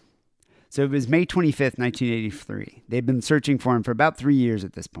him. So it was May 25th, 1983. They'd been searching for him for about 3 years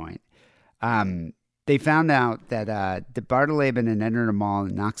at this point. They found out that DeBartolo Dabin had entered a mall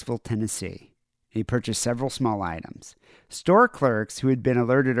in Knoxville, Tennessee. He purchased several small items. Store clerks who had been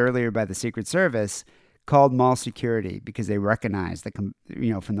alerted earlier by the Secret Service called mall security because they recognized from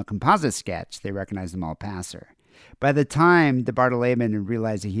the composite sketch, they recognized the mall passer. By the time DeBartolo Dabin had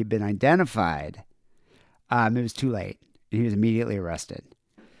realized that he'd been identified, it was too late. He was immediately arrested.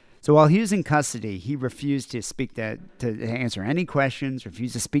 So while he was in custody, he refused to to answer any questions,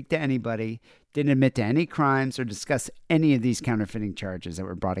 refused to speak to anybody, didn't admit to any crimes or discuss any of these counterfeiting charges that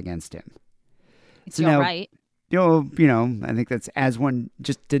were brought against him. It's your right. I think that's as one,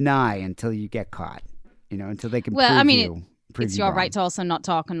 just deny until you get caught, until they can prove you. It's your right to also not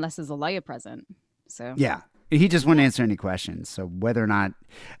talk unless there's a lawyer present. So yeah, he just wouldn't answer any questions. So whether or not,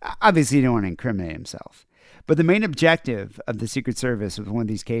 obviously he didn't want to incriminate himself. But the main objective of the Secret Service with one of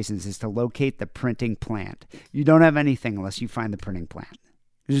these cases is to locate the printing plant. You don't have anything unless you find the printing plant.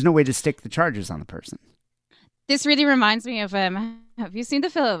 There's no way to stick the charges on the person. This really reminds me of, have you seen the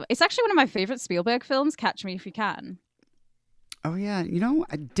film? It's actually one of my favorite Spielberg films, Catch Me If You Can. Oh, yeah.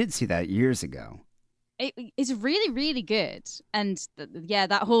 I did see that years ago. It's really, really good. And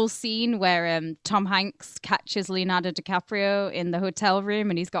that whole scene where Tom Hanks catches Leonardo DiCaprio in the hotel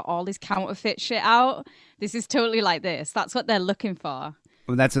room and he's got all this counterfeit shit out. This is totally like this. That's what they're looking for.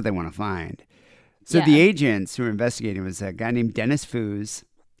 Well, that's what they want to find. So the agents who were investigating was a guy named Dennis Foos,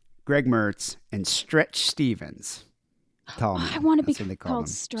 Greg Mertz, and Stretch Stevens. I want to be called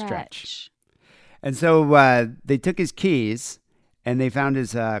Stretch. And so they took his keys and they found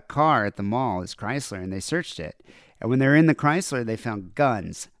his car at the mall, his Chrysler, and they searched it. And when they were in the Chrysler, they found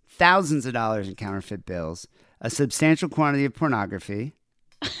guns, thousands of dollars in counterfeit bills, a substantial quantity of pornography,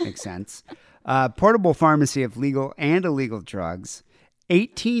 makes sense, portable pharmacy of legal and illegal drugs,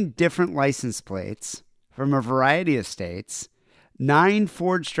 18 different license plates from a variety of states, 9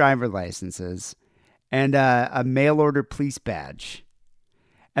 forged driver licenses, and a mail-order police badge.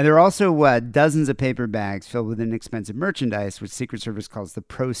 And there are also dozens of paper bags filled with inexpensive merchandise, which Secret Service calls the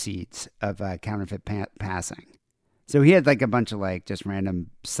proceeds of counterfeit passing. So he had like a bunch of like just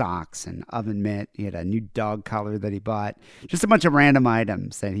random socks and oven mitt. He had a new dog collar that he bought. Just a bunch of random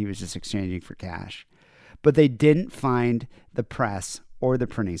items that he was just exchanging for cash. But they didn't find the press or the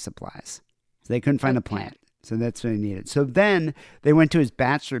printing supplies. So they couldn't find the plant. So that's what they needed. So then they went to his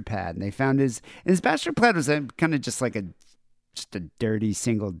bachelor pad and they found his bachelor pad was kind of just like just a dirty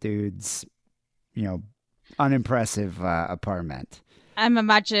single dude's, unimpressive apartment. I'm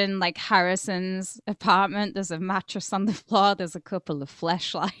imagining like Harrison's apartment. There's a mattress on the floor. There's a couple of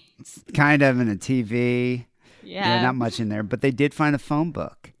fleshlights. Kind of, and a TV. Yeah. Not much in there. But they did find a phone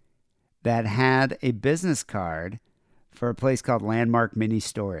book that had a business card for a place called Landmark Mini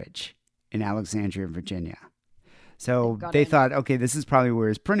Storage in Alexandria, Virginia. So they thought, okay, this is probably where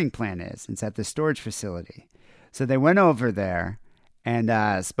his printing plant is. It's at the storage facility. So they went over there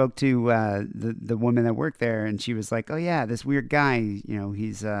and spoke to the woman that worked there, and she was like, "Oh yeah, this weird guy,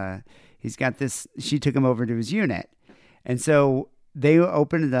 he's got this." She took him over to his unit, and so they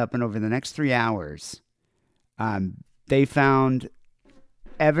opened it up, and over the next 3 hours, they found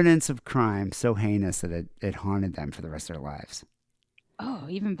evidence of crime so heinous that it haunted them for the rest of their lives. Oh,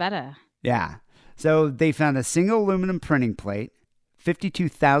 even better. Yeah. So they found a single aluminum printing plate,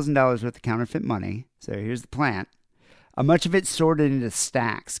 $52,000 worth of counterfeit money. So here's the plant. Much of it sorted into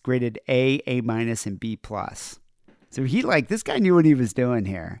stacks, graded A, A-, and B+. So this guy knew what he was doing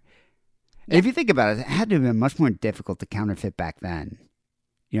here. And if you think about it, it had to have been much more difficult to counterfeit back then,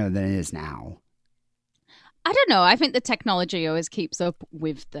 than it is now. I don't know. I think the technology always keeps up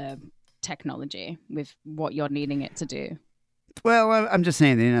with the technology, with what you're needing it to do. Well, I'm just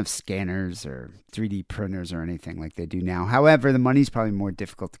saying they didn't have scanners or 3D printers or anything like they do now. However, the money's probably more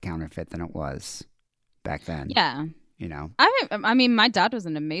difficult to counterfeit than it was back then. Yeah. I mean, my dad was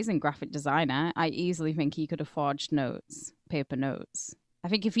an amazing graphic designer. I easily think he could have forged paper notes. I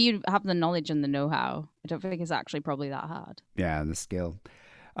think if you have the knowledge and the know-how, I don't think it's actually probably that hard. Yeah, the skill.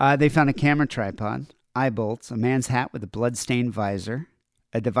 They found a camera tripod, eye bolts, a man's hat with a blood-stained visor,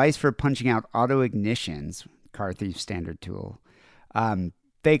 a device for punching out auto ignitions, car thief standard tool,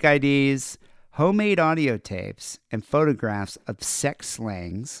 fake IDs, homemade audio tapes, and photographs of sex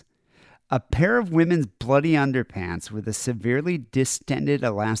slangs, a pair of women's bloody underpants with a severely distended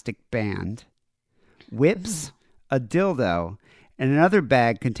elastic band, whips, a dildo, and another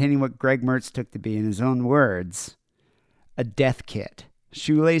bag containing what Greg Mertz took to be, in his own words, a death kit,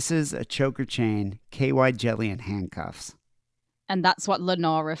 shoelaces, a choker chain, KY jelly, and handcuffs. And that's what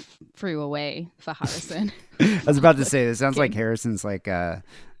Lenora threw away for Harrison. I was about to say, this sounds like Harrison's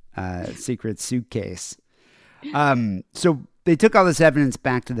secret suitcase. So they took all this evidence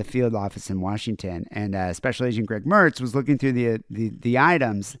back to the field office in Washington, and Special Agent Greg Mertz was looking through the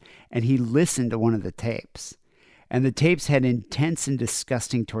items, and he listened to one of the tapes. And the tapes had intense and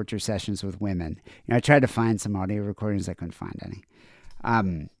disgusting torture sessions with women. I tried to find some audio recordings. I couldn't find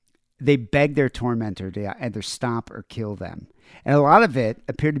any. They begged their tormentor to either stop or kill them. And a lot of it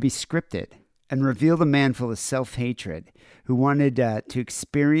appeared to be scripted and revealed a man full of self-hatred who wanted to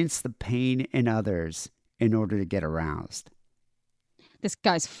experience the pain in others in order to get aroused. This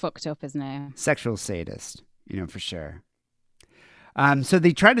guy's fucked up, isn't he? Sexual sadist, for sure. So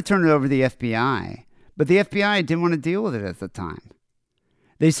they tried to turn it over to the FBI, but the FBI didn't want to deal with it at the time.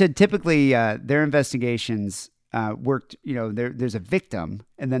 They said typically their investigations worked, there's a victim,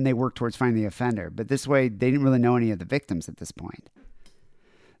 and then they work towards finding the offender. But this way, they didn't really know any of the victims at this point.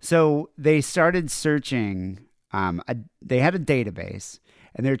 So they started searching. They had a database,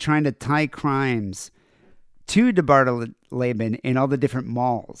 and they were trying to tie crimes to DeBartolome in all the different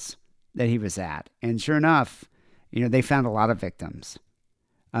malls that he was at. And sure enough, they found a lot of victims.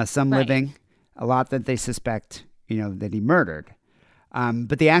 Some Right. living, a lot that they suspect, that he murdered.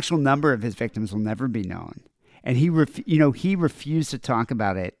 But the actual number of his victims will never be known. And he refused to talk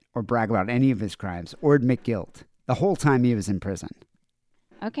about it or brag about any of his crimes or admit guilt the whole time he was in prison.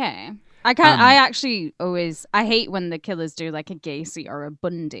 Okay. I actually always, I hate when the killers do like a Gacy or a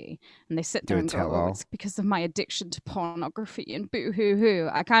Bundy and they sit Do there a and go, tell-all. it's because of my addiction to pornography and boo hoo hoo.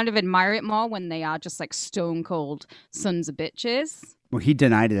 I kind of admire it more when they are just like stone cold sons of bitches. Well, he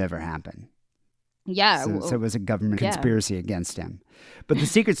denied it ever happened. Yeah. So it was a government yeah. conspiracy against him. But the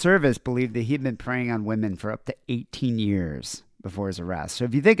Secret Service believed that he had been preying on women for up to 18 years before his arrest. So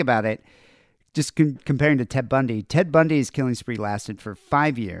if you think about it, just comparing to Ted Bundy's killing spree lasted for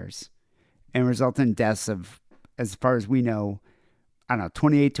 5 years and resulted in deaths of, as far as we know,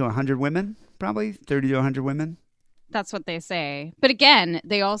 28 to 100 women, probably 30 to 100 women. That's what they say. But again,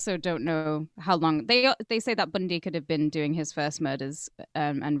 they also don't know how long. They say that Bundy could have been doing his first murders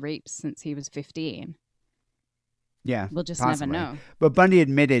and rapes since he was 15. Yeah, We'll just possibly. never know. But Bundy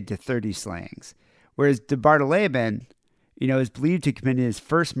admitted to 30 slayings, whereas DeBartolome, is believed to commit his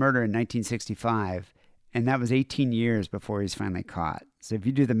first murder in 1965, and that was 18 years before he was finally caught. So if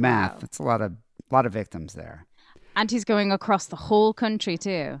you do the math, Wow. that's a lot of victims there. And he's going across the whole country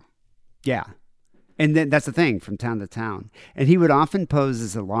too. Yeah. And then that's the thing, from town to town. And he would often pose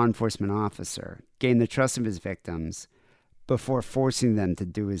as a law enforcement officer, gain the trust of his victims before forcing them to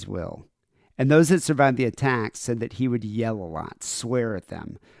do his will. And those that survived the attacks said that he would yell a lot, swear at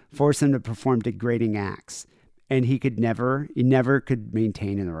them, force them to perform degrading acts. And he never could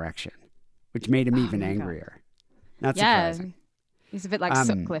maintain an erection, which made him even my God. angrier. Not Yeah. surprising. He's a bit like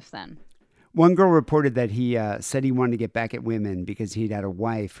Sutcliffe then. One girl reported that he said he wanted to get back at women because he'd had a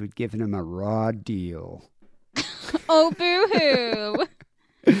wife who'd given him a raw deal. Oh,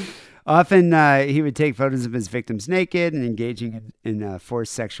 boo-hoo. Often he would take photos of his victims naked and engaging in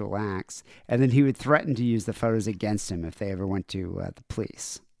forced sexual acts, and then he would threaten to use the photos against him if they ever went to the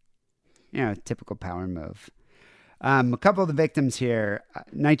police. Typical power move. A couple of the victims here,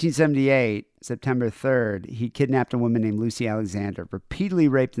 1978, September 3rd, he kidnapped a woman named Lucy Alexander, repeatedly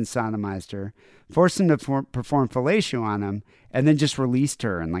raped and sodomized her, forced him to perform fellatio on him, and then just released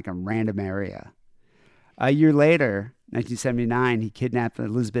her in like a random area. A year later, 1979, he kidnapped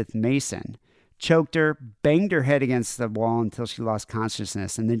Elizabeth Mason, choked her, banged her head against the wall until she lost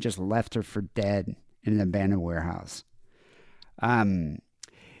consciousness, and then just left her for dead in an abandoned warehouse.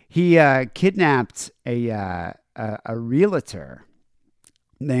 He kidnapped a realtor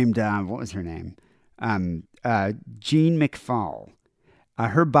named, what was her name? Jean McFall.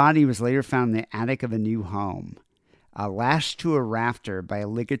 Her body was later found in the attic of a new home, lashed to a rafter by a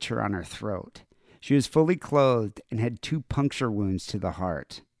ligature on her throat. She was fully clothed and had 2 puncture wounds to the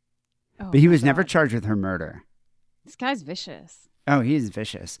heart. Oh, But he my was never God. charged with her murder. This guy's vicious. Oh, he is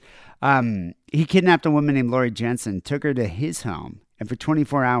vicious. He kidnapped a woman named Lori Jensen, took her to his home, and for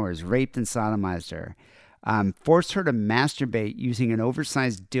 24 hours raped and sodomized her. Forced her to masturbate using an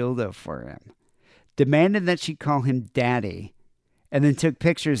oversized dildo for him. Demanded that she call him daddy, and then took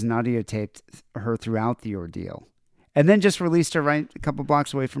pictures and audio taped her throughout the ordeal. And then just released her right a couple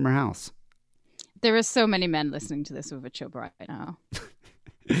blocks away from her house. There are so many men listening to this with a chub right now.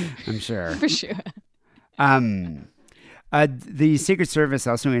 I'm sure. For sure. The Secret Service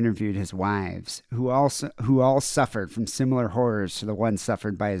also interviewed his wives, who all suffered from similar horrors to the ones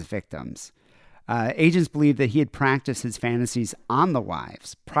suffered by his victims. Agents believed that he had practiced his fantasies on the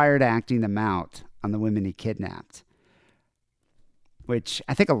wives prior to acting them out on the women he kidnapped, which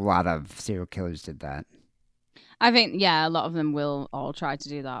I think a lot of serial killers did that. I think, yeah, a lot of them will all try to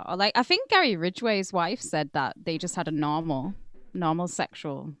do that. Or like, I think Gary Ridgway's wife said that they just had a normal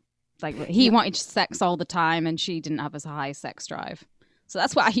sexual, like he wanted sex all the time and she didn't have a high sex drive. So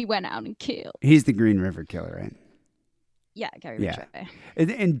that's why he went out and killed. He's the Green River Killer, right? Yeah, Gary Yeah. Ridgway.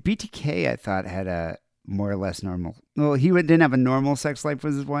 And BTK, I thought, had a more or less normal. Well, he didn't have a normal sex life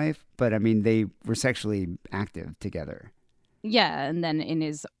with his wife, but I mean, they were sexually active together. Yeah, and then in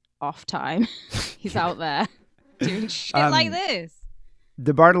his off time, he's out there doing shit like this.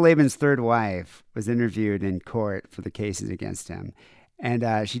 DeBartolome's third wife was interviewed in court for the cases against him,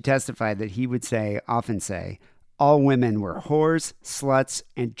 and she testified that he would often say, all women were whores, sluts,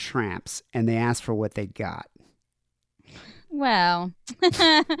 and tramps, and they asked for what they got. Well,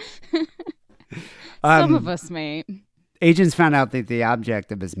 some of us, mate. Agents found out that the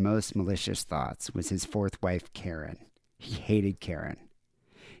object of his most malicious thoughts was his fourth wife, Karen. He hated Karen.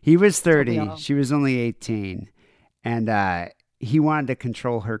 He was we 30. all. She was only 18. And he wanted to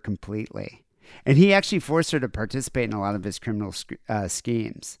control her completely. And he actually forced her to participate in a lot of his criminal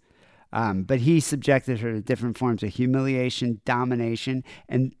schemes. But he subjected her to different forms of humiliation, domination,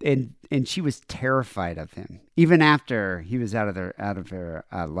 and she was terrified of him, even after he was out of her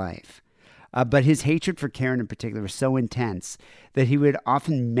life. But his hatred for Karen in particular was so intense that he would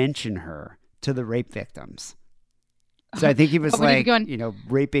often mention her to the rape victims. So I think he was What would he be like, going-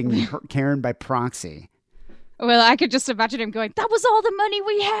 raping Karen by proxy. Well, I could just imagine him going, "That was all the money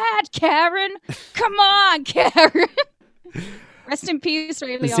we had, Karen. Come on, Karen." Rest in peace,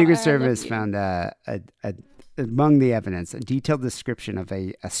 Ray The Liotta. Secret I love Service you. found among the evidence a detailed description of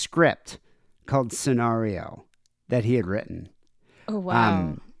a script called Scenario that he had written. Oh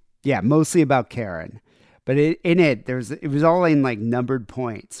wow. Yeah, mostly about Karen. But in it was all in like numbered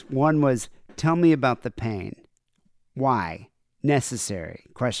points. One was, tell me about the pain. Why? Necessary? ?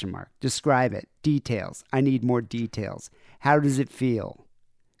 Describe it. Details. I need more details. How does it feel?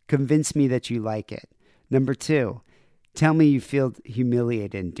 Convince me that you like it. Number 2, tell me you feel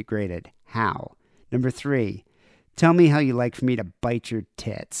humiliated and degraded. How? Number 3, tell me how you like for me to bite your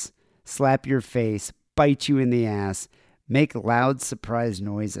tits, slap your face, bite you in the ass, make loud surprise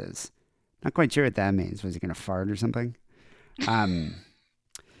noises. Not quite sure what that means. Was he going to fart or something?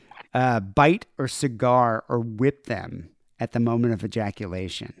 Bite or cigar or whip them at the moment of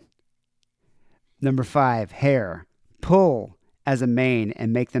ejaculation. Number 5, hair. Pull as a mane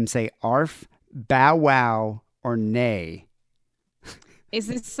and make them say arf, bow wow, or nay. Is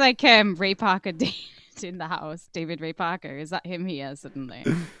this like Ray Parker in the house? David Ray Parker. Is that him here suddenly?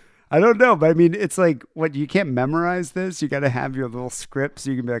 I don't know, but I mean, it's like, what, you can't memorize this? You got to have your little script so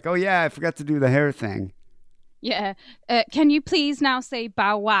you can be like, oh yeah, I forgot to do the hair thing. Yeah. Can you please now say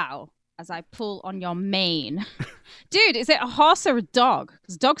bow wow as I pull on your mane? Dude, is it a horse or a dog?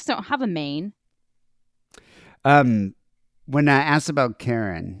 Because dogs don't have a mane. When I asked about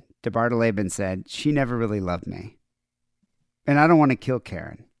Karen, DeBartoleben said, she never really loved me. And I don't want to kill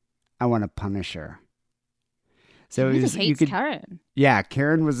Karen. I want to punish her. So He it really was, hates Karen. Yeah,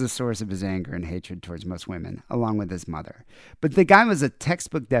 Karen was the source of his anger and hatred towards most women, along with his mother. But the guy was a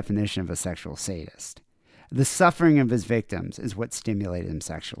textbook definition of a sexual sadist. The suffering of his victims is what stimulated him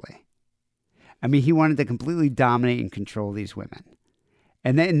sexually. I mean, he wanted to completely dominate and control these women.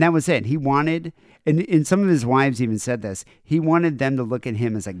 And that was it. He wanted, and some of his wives even said this, he wanted them to look at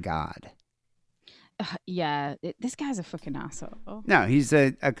him as a god. Yeah, this guy's a fucking asshole. No, he's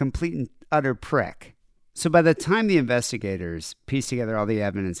a complete and utter prick. So by the time the investigators pieced together all the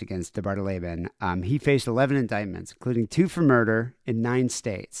evidence against DeBartoleben, he faced 11 indictments, including 2 for murder in 9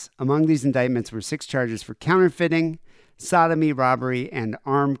 states. Among these indictments were 6 charges for counterfeiting, sodomy, robbery, and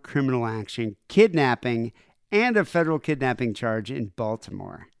armed criminal action, kidnapping, and a federal kidnapping charge in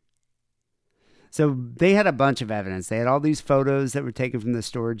Baltimore. So they had a bunch of evidence. They had all these photos that were taken from the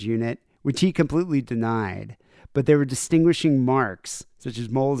storage unit, which he completely denied. But there were distinguishing marks, such as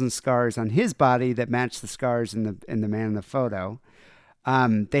moles and scars on his body that matched the scars in the man in the photo.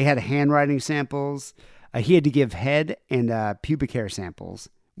 They had handwriting samples. He had to give head and pubic hair samples,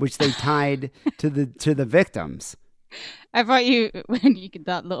 which they tied to the victims. I thought when you did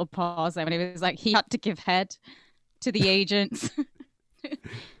that little pause there, when it was like he had to give head to the agents.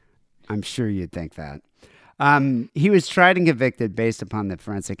 I'm sure you'd think that. He was tried and convicted based upon the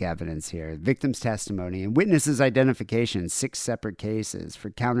forensic evidence here, victim's testimony, and witnesses' identification in 6 separate cases for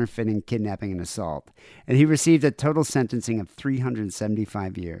counterfeiting, kidnapping, and assault. And he received a total sentencing of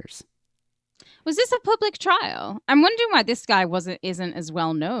 375 years. Was this a public trial? I'm wondering why this guy isn't as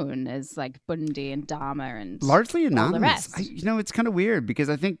well known as like Bundy and Dahmer and Largely all the anonymous. rest. It's kind of weird because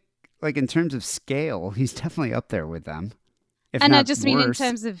I think, like, in terms of scale, he's definitely up there with them. If And I not just mean in worse.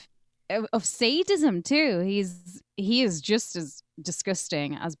 terms of sadism too. He is just as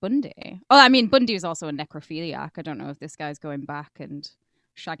disgusting as Bundy. Oh, I mean, Bundy was also a necrophiliac. I don't know if this guy's going back and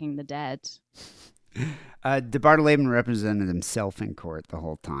shagging the dead. DeBartoleben represented himself in court the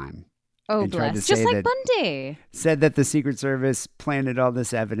whole time. Oh, And tried to bless. say Just like that- Bundy. Said that the Secret Service planted all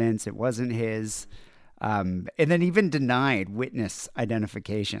this evidence. It wasn't his. And then even denied witness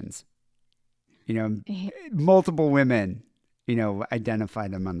identifications. Multiple women,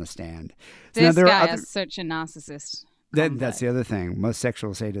 identified him on the stand. So now This there are guy is such a narcissist. That's the other thing. Most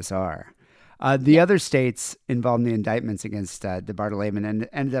sexual sadists are. The other states involved in the indictments against DeBartoleben and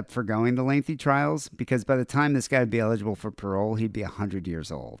ended up forgoing the lengthy trials because by the time this guy would be eligible for parole, he'd be 100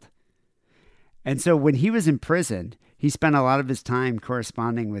 years old. And so when he was imprisoned, he spent a lot of his time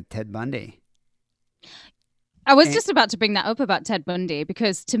corresponding with Ted Bundy. I was just about to bring that up about Ted Bundy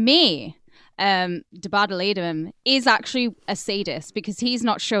because to me, DeBartolome is actually a sadist because he's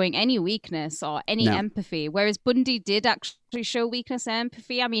not showing any weakness or any empathy, whereas Bundy did actually show weakness and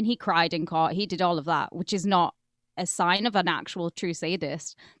empathy. I mean, he cried in court. He did all of that, which is not a sign of an actual true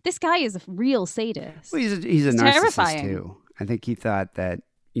sadist. This guy is a real sadist. Well, he's a narcissist terrifying. too. I think he thought that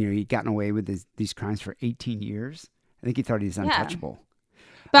he'd gotten away with these crimes for 18 years. I think he thought he was untouchable.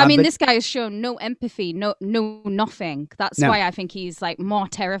 But I mean, this guy has shown no empathy, no nothing. That's why I think he's like more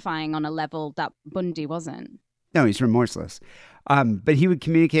terrifying on a level that Bundy wasn't. No, he's remorseless. But he would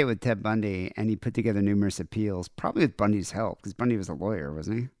communicate with Ted Bundy, and he put together numerous appeals, probably with Bundy's help, because Bundy was a lawyer,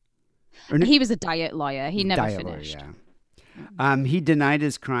 wasn't he? He was a diet lawyer. He never finished. Lawyer, yeah. He denied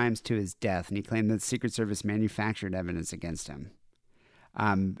his crimes to his death, and he claimed that the Secret Service manufactured evidence against him.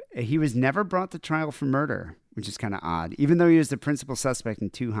 He was never brought to trial for murder, which is kind of odd, even though he was the principal suspect in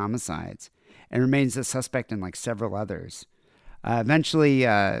 2 homicides and remains a suspect in like several others. Eventually,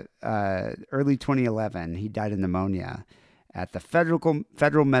 early 2011, he died of pneumonia at the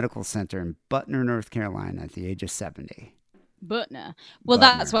Federal Medical Center in Butner, North Carolina, at the age of 70. Butner. Well,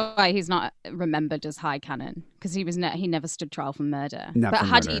 that's why he's not remembered as high cannon, because he never stood trial for murder. But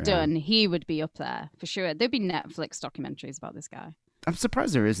had he done, he would be up there for sure. There'd be Netflix documentaries about this guy. I'm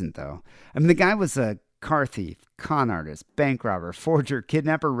surprised there isn't, though. I mean, the guy was a car thief, con artist, bank robber, forger,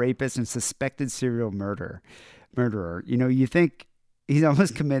 kidnapper, rapist, and suspected serial murderer. You think he's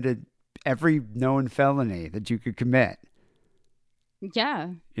almost committed every known felony that you could commit. Yeah.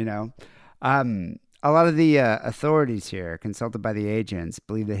 A lot of the authorities here, consulted by the agents,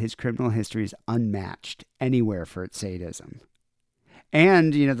 believe that his criminal history is unmatched anywhere for its sadism.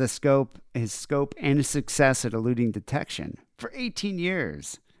 And, his scope and his success at eluding detection for 18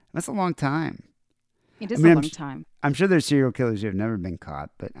 years. That's a long time. It is a long time. I'm sure there's serial killers who have never been caught,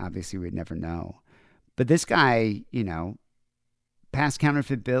 but obviously we'd never know. But this guy, passed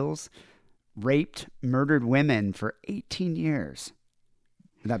counterfeit bills, raped, murdered women for 18 years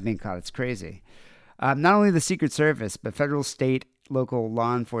without being caught. It's crazy. Not only the Secret Service, but federal, state, local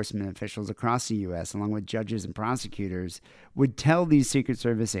law enforcement officials across the U.S., along with judges and prosecutors, would tell these Secret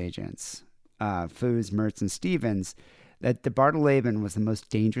Service agents, Foos, Mertz, and Stevens, that DeBartolome was the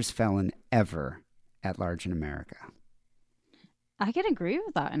most dangerous felon ever at large in America. I can agree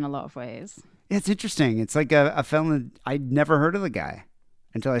with that in a lot of ways. It's interesting. It's like a felon. I'd never heard of the guy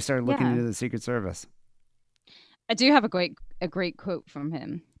until I started looking into the Secret Service. I do have a great quote from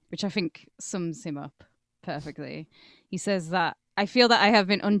him, which I think sums him up perfectly. He says that, "I feel that I have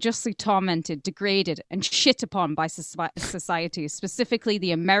been unjustly tormented, degraded, and shit upon by society, specifically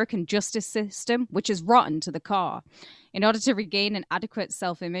the American justice system, which is rotten to the core. In order to regain an adequate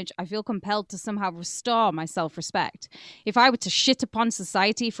self-image, I feel compelled to somehow restore my self-respect. If I were to shit upon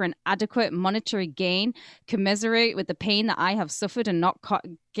society for an adequate monetary gain, commiserate with the pain that I have suffered and not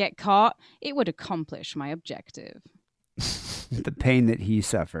get caught, it would accomplish my objective." The pain that he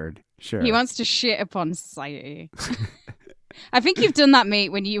suffered, sure. He wants to shit upon society. I think you've done that,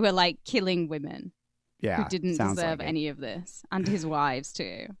 mate, when you were like killing women who didn't deserve any of this, and his wives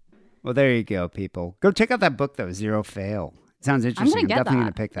too. Well, there you go, people. Go check out that book, though, Zero Fail. It sounds interesting. I'm definitely going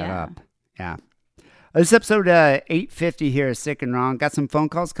to pick that up. Yeah. This is episode 850 here is Sick and Wrong. Got some phone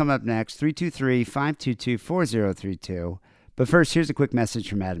calls coming up next, 323-522-4032. But first, here's a quick message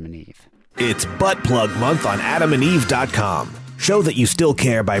from Adam and Eve. It's Butt Plug Month on AdamandEve.com. Show that you still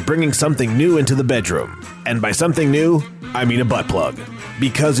care by bringing something new into the bedroom. And by something new, I mean a butt plug.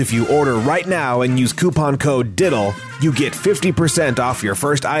 Because if you order right now and use coupon code DIDDLE, you get 50% off your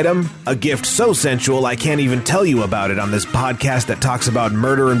first item, a gift so sensual I can't even tell you about it on this podcast that talks about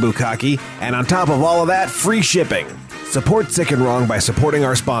murder and bukkake, and on top of all of that, free shipping. Support Sick and Wrong by supporting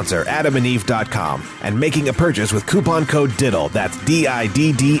our sponsor, AdamandEve.com, and making a purchase with coupon code DIDDLE. That's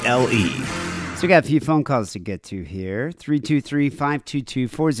DIDDLE. So we got a few phone calls to get to here.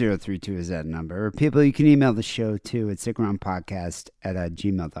 323-522-4032 is that number. Or people, you can email the show too at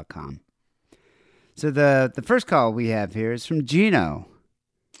sickaroundpodcast@gmail.com. So the first call we have here is from Gino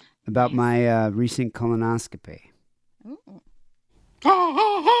about my recent colonoscopy. I'm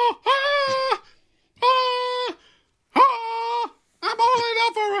all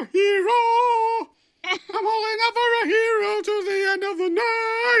enough for a hero. I'm all enough for a hero to the end of the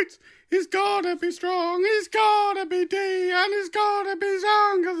night. He's gotta be strong, he's gotta be D, and he's gotta be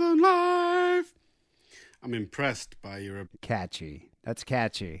stronger than life. I'm impressed by your... Catchy. That's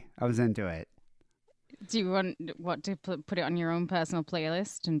catchy. I was into it. Do you want to put it on your own personal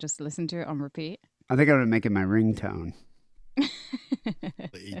playlist and just listen to it on repeat? I think I'm going to make it my ringtone.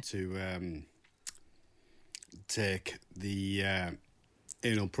 To take the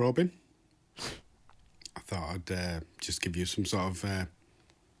anal probing. I thought I'd just give you some sort of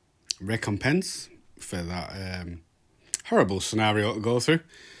recompense for that horrible scenario to go through.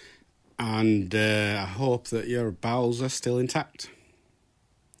 And I hope that your bowels are still intact.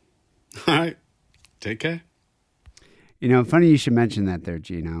 All right. Take care. You know, funny you should mention that there,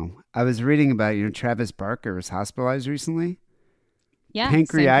 Gino. I was reading about, Travis Barker was hospitalized recently. Yeah. same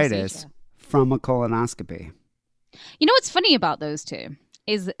Pancreatitis procedure. from a colonoscopy. You know what's funny about those two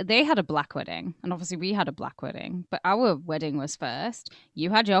is they had a black wedding, and obviously we had a black wedding, but our wedding was first. You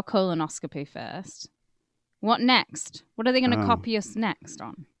had your colonoscopy first. What next? What are they going to copy us next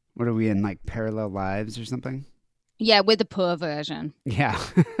on? What are we in, like parallel lives or something? Yeah, we're the poor version. Yeah,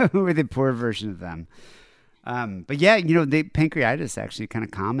 we're the poor version of them. But yeah, the pancreatitis is actually kind of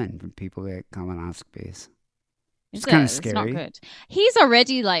common when people get colonoscopies. It's kind of scary. It's not good. He's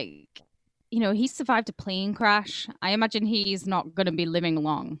already he survived a plane crash. I imagine he's not going to be living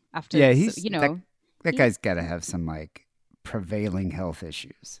long after. Yeah, that guy's got to have some like prevailing health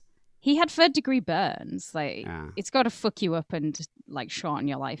issues. He had third-degree burns. It's got to fuck you up and like shorten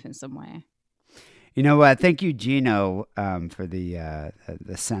your life in some way. Thank you, Gino, for the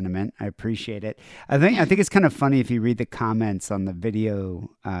sentiment. I appreciate it. I think it's kind of funny if you read the comments on the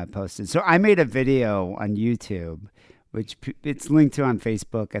video posted. So I made a video on YouTube, which it's linked to on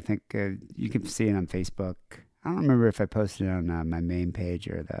Facebook. I think you can see it on Facebook. I don't remember if I posted it on my main page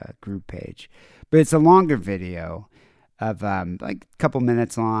or the group page, but it's a longer video of like a couple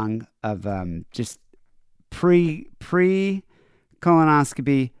minutes long of just pre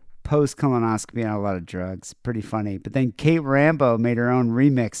colonoscopy, post colonoscopy, and a lot of drugs. Pretty funny. But then Kate Rambo made her own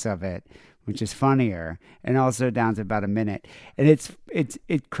remix of it, which is funnier, and also down to about a minute. And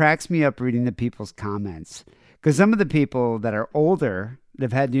it cracks me up reading the people's comments, because some of the people that are older that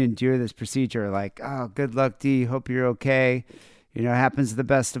have had to endure this procedure are like, "Oh, good luck, D. Hope you're okay. It happens to the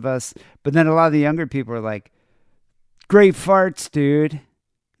best of us." But then a lot of the younger people are like, "Great farts, dude,"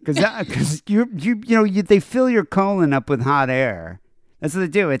 because they fill your colon up with hot air. That's what they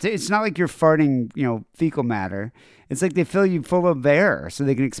do. It's not like you're farting, fecal matter. It's like they fill you full of air so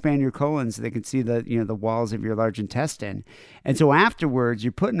they can expand your colon so they can see the walls of your large intestine. And so afterwards,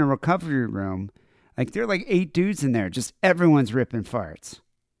 you're put in a recovery room. Like there are like 8 dudes in there. Just everyone's ripping farts.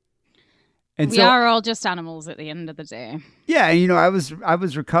 And we are all just animals at the end of the day. Yeah, and I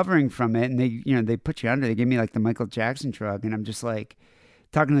was recovering from it, and they put you under. They gave me like the Michael Jackson drug, and I'm just like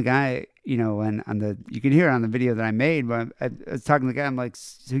talking to the guy, and you can hear it on the video that I made. But I was talking to the guy. I'm like,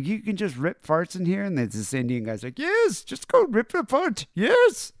 "So you can just rip farts in here?" And this Indian guy's like, "Yes, just go rip a fart.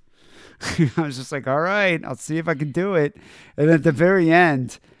 Yes." I was just like, "All right, I'll see if I can do it." And at the very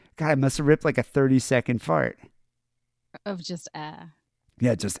end, God, I must have ripped like a 30-second fart of just air.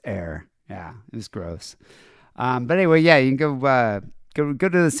 Yeah, just air. Yeah, it was gross. But anyway, yeah, you can go to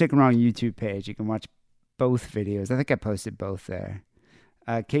the Sick and Wrong YouTube page. You can watch both videos. I think I posted both there.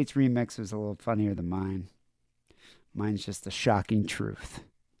 Kate's remix was a little funnier than mine. Mine's just the shocking truth.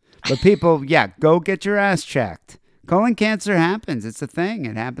 But people, go get your ass checked. Colon cancer happens. It's a thing.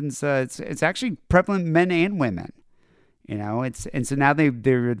 It happens. It's actually prevalent in men and women. So now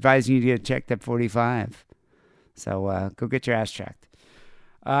they're advising you to get checked at 45. So go get your ass checked.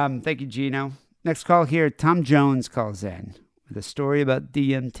 Thank you, Gino. Next call here. Tom Jones calls in with a story about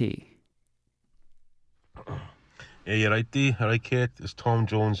DMT. Yeah, you're right, D. All right, Kate. It's Tom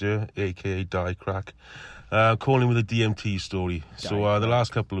Jones here, a.k.a. Die Crack. Calling with a DMT story. The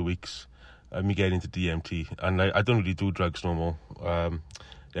last couple of weeks, me getting into DMT. And I don't really do drugs no more.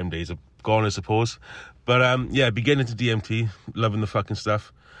 Them days are gone, I suppose. But, be getting into DMT. Loving the fucking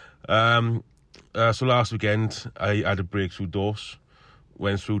stuff. So last weekend, I had a breakthrough dose.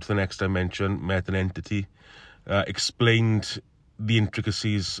 Went through to the next dimension, met an entity, explained the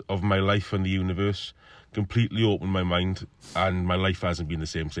intricacies of my life and the universe, completely opened my mind, and my life hasn't been the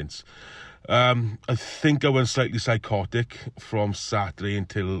same since. I think I went slightly psychotic from Saturday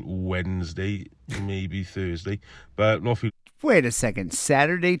until Wednesday, maybe Thursday, but not few. Wait a second,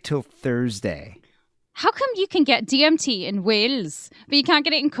 Saturday till Thursday. How come you can get DMT in Wales, but you can't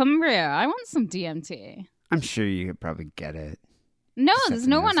get it in Cumbria? I want some DMT. I'm sure you could probably get it. No, there's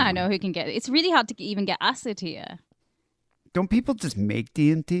no one I know who can get it. It's really hard to even get acid here. Don't people just make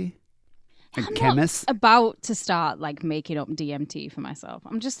DMT? Like I'm chemists? Not about to start making up DMT for myself.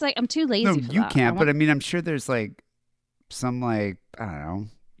 I'm just I'm too lazy for that. No, you can't, but I mean, I'm sure there's some I don't know,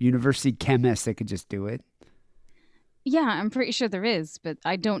 university chemists that could just do it. Yeah, I'm pretty sure there is, but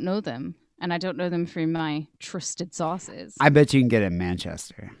I don't know them. And I don't know them through my trusted sources. I bet you can get it in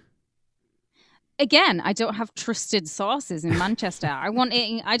Manchester. Again, I don't have trusted sources in Manchester. I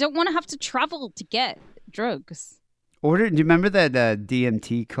don't want to have to travel to get drugs. Do you remember that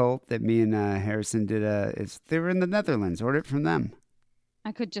DMT cult that me and Harrison did? They were in the Netherlands. Order it from them.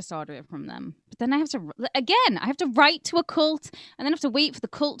 I could just order it from them. But then I have to write to a cult and then have to wait for the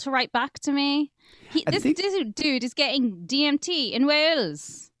cult to write back to me. This dude is getting DMT in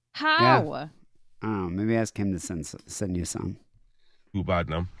Wales. How? Yeah. Oh, maybe ask him to send you some. Too bad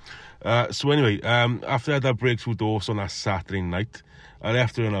now. So anyway, after I had that breakthrough dose on that Saturday night, I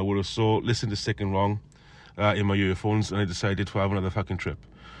left her an hour or so, listened to Sick and Wrong in my earphones, and I decided to have another fucking trip.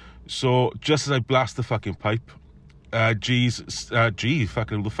 So just as I blast the fucking pipe, D's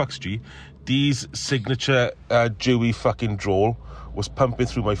signature Dewey fucking drawl was pumping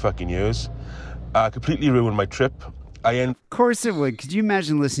through my fucking ears. Completely ruined my trip. Of course it would. Could you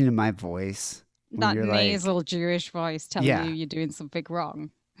imagine listening to my voice? That nasal Jewish voice telling you you're doing something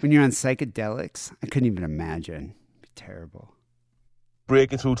wrong. When you're on psychedelics, I couldn't even imagine. It'd be terrible.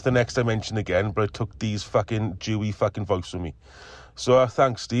 Breaking through to the next dimension again, but I took D's fucking Dewey fucking voice with me. So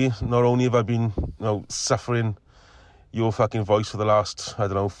thanks, D. Not only have I been, suffering your fucking voice for the last,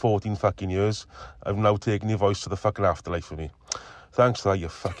 14 fucking years, I've now taken your voice to the fucking afterlife for me. Thanks for that, you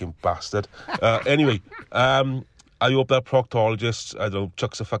fucking bastard. Anyway, I hope that proctologist,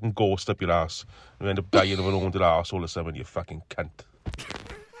 chucks a fucking ghost up your ass and you end up dying of an haunted ass all of a sudden, you fucking cunt.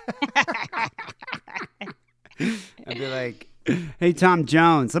 I'd be like, hey, Tom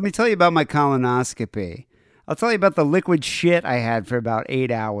Jones, let me tell you about my colonoscopy. I'll tell you about the liquid shit I had for about 8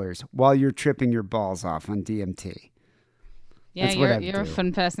 hours while you're tripping your balls off on DMT. Yeah, you're a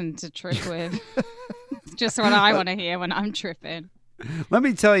fun person to trip with. Just what I want to hear when I'm tripping. Let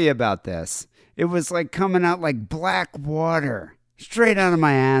me tell you about this. It was like coming out like black water straight out of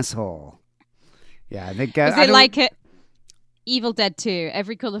my asshole. Yeah, I think. Is it like Evil Dead 2?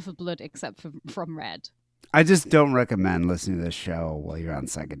 Every color for blood except from red. I just don't recommend listening to this show while you're on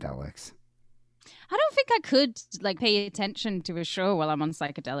psychedelics. I don't think I could pay attention to a show while I'm on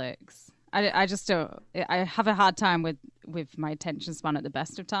psychedelics. I just don't. I have a hard time with my attention span at the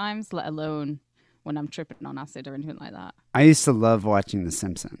best of times, let alone when I'm tripping on acid or anything like that. I used to love watching The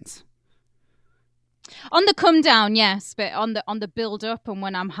Simpsons. On the come down, yes, but on the build up and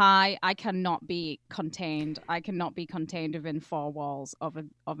when I'm high, I cannot be contained. I cannot be contained within four walls of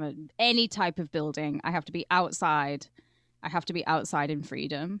any type of building. I have to be outside. I have to be outside in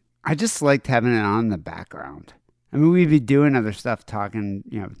freedom. I just liked having it on in the background. I mean, we'd be doing other stuff, talking,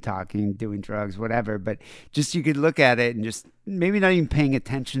 doing drugs, whatever. But just you could look at it and just maybe not even paying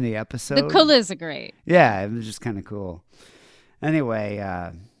attention to the episode. The colors are great. Yeah, it was just kind of cool. Anyway,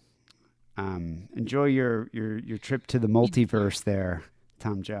 enjoy your trip to the multiverse there,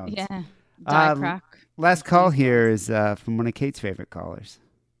 Tom Jones. Yeah, die crack. Last call here is from one of Kate's favorite callers.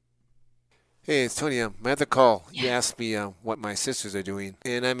 Hey, it's Tony. My other call, you asked me what my sisters are doing.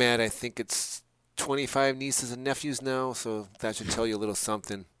 And I'm at, I think it's 25 nieces and nephews now, so that should tell you a little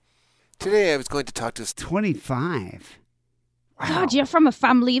something. Today I was going to talk to... 25? Wow. God, you're from a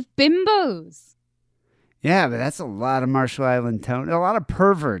family of bimbos. Yeah, but that's a lot of Marshall Island tone. A lot of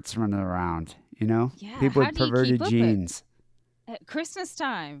perverts running around, Yeah, people with perverted genes. At Christmas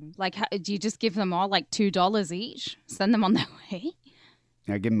time, do you just give them all $2 each? Send them on their way?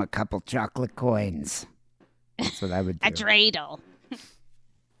 I give them a couple chocolate coins. That's what I would do. A dreidel.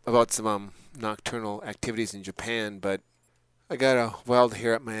 About some nocturnal activities in Japan, but I got a wild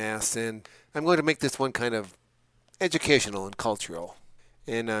hair up my ass, and I'm going to make this one kind of educational and cultural,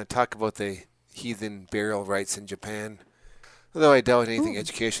 and talk about the heathen burial rites in Japan. Although I doubt anything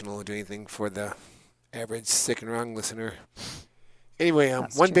educational will do anything for the average Sick and Wrong listener. Anyway,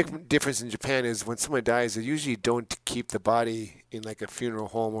 one big difference in Japan is when someone dies, they usually don't keep the body in a funeral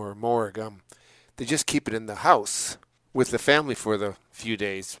home or a morgue. They just keep it in the house with the family for the few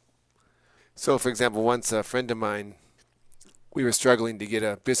days. So, for example, once a friend of mine, we were struggling to get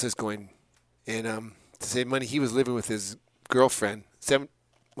a business going, and to save money, he was living with his girlfriend,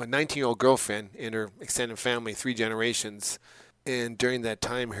 19-year-old girlfriend, and her extended family, 3 generations. And during that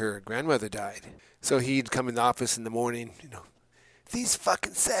time, her grandmother died. So he'd come in the office in the morning, these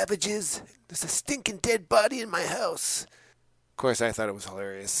fucking savages, there's a stinking dead body in my house. Of course, I thought it was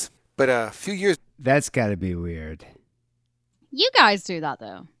hilarious. But a few years... That's got to be weird. You guys do that,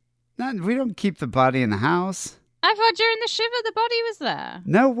 though. No, we don't keep the body in the house. I thought during the Shiva, the body was there.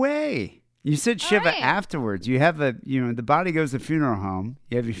 No way. You said Shiva afterwards. You have the body goes to the funeral home.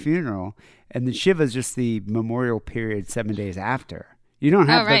 You have your funeral, and the Shiva is just the memorial period 7 days after. You don't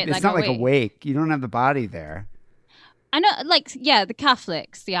have it's not like a wake. You don't have the body there. I know, the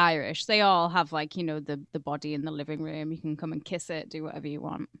Catholics, the Irish, they all have, the body in the living room. You can come and kiss it, do whatever you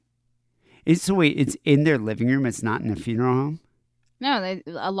want. It's in their living room? It's not in a funeral home? No,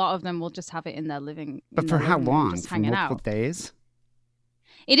 a lot of them will just have it in their living But for how long? Just for hanging multiple out. days?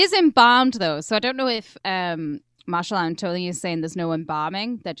 It is embalmed, though, so I don't know if Marshall, I'm totally saying there's no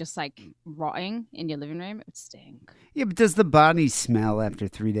embalming. They're just like rotting in your living room. It would stink. Yeah, but does the body smell after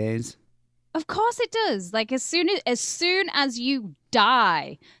 3 days? Of course it does. Like as soon as you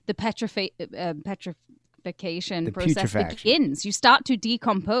die, the petrification The process putrefaction. begins. You start to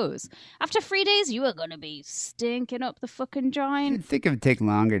decompose. After 3 days, you are gonna be stinking up the fucking joint. You'd think it would take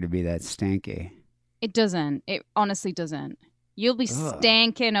longer to be that stinky. It doesn't. It honestly doesn't. You'll be Ugh.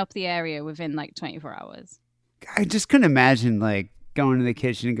 stanking up the area within like 24 hours. I just couldn't imagine like going to the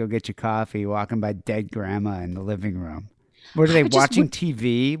kitchen and go get your coffee, walking by dead grandma in the living room. What are they I just watching would-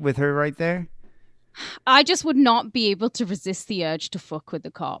 TV with her right there? I just would not be able to resist the urge to fuck with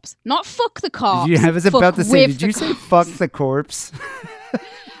the corpse. Not fuck the corpse. Yeah, I was about to fuck say, with did you the say corpse. fuck the corpse?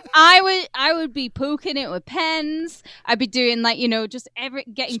 I would be poking it with pens. I'd be doing like, just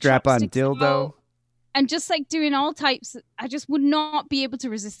getting Strap on chopsticks dildo. out and just like doing all types. I just would not be able to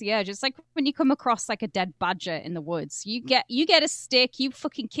resist the urge. It's like when you come across like a dead badger in the woods. You get a stick, you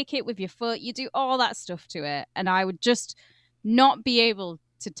fucking kick it with your foot, you do all that stuff to it, and I would just not be able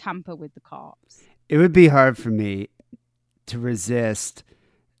to tamper with the corpse. It would be hard for me to resist,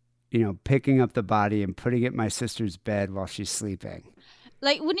 picking up the body and putting it in my sister's bed while she's sleeping.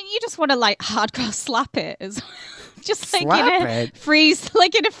 Like, wouldn't you just want to like hardcore slap it as well? Just like Slap in a it? Free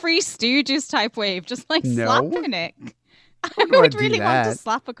Stooges type wave, just like No. slapping it. I wouldn't wanna would do really want to that.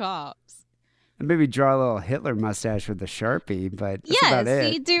 slap a corpse. And maybe draw a little Hitler mustache with a Sharpie, but that's Yeah, about so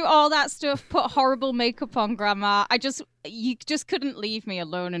it. you do all that stuff, put horrible makeup on grandma. You just couldn't leave me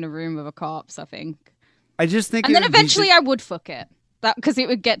alone in a room with a corpse, I think. I just think And it then would be eventually I would fuck it. Because it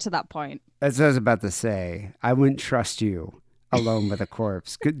would get to that point. That's what I was about to say. I wouldn't trust you alone with a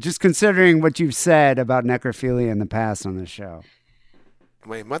corpse. Just considering what you've said about necrophilia in the past on this show.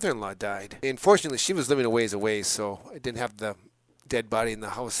 My mother-in-law died. Unfortunately, she was living a ways away, so I didn't have the dead body in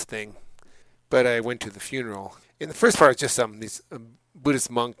the house thing. But I went to the funeral. In the first part, it was just these Buddhist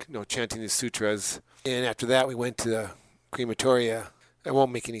monk, chanting these sutras. And after that, we went to the crematoria. I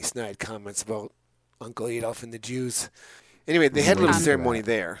won't make any snide comments about Uncle Adolf and the Jews. Anyway, they had a little ceremony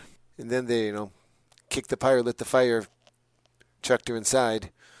there. And then they, kicked the fire, lit the fire, chucked her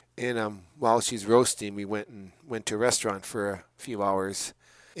inside. And while she's roasting, we went to a restaurant for a few hours.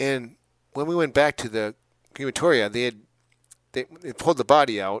 And when we went back to the crematoria, they pulled the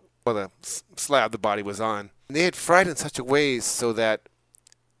body out. Well, the slab the body was on. And they had fried in such a way so that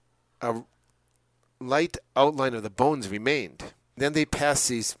a light outline of the bones remained. Then they passed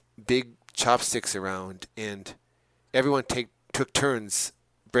these big chopsticks around, and everyone took turns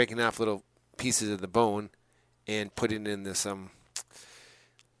breaking off little pieces of the bone and putting it in this it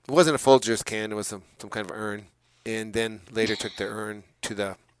wasn't a Folgers can, it was some kind of urn, and then later took the urn to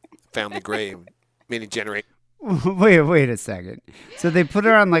the family grave. Many generations. Wait a second. So they put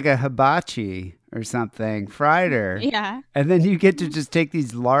her on like a hibachi or something, fried her. Yeah. And then you get to just take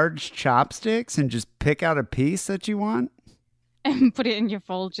these large chopsticks and just pick out a piece that you want? And put it in your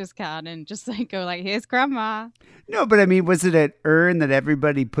Folgers can and just like go like, here's grandma. No, but I mean, was it an urn that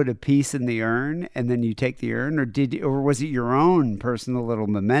everybody put a piece in the urn and then you take the urn, or was it your own personal little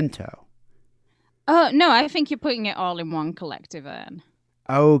memento? Oh, no, I think you're putting it all in one collective urn.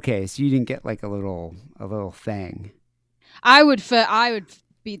 Okay, so you didn't get like a little thing. I would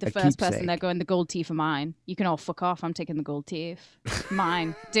be the A first person keepsake. there going, the gold teeth are mine. You can all fuck off. I'm taking the gold teeth.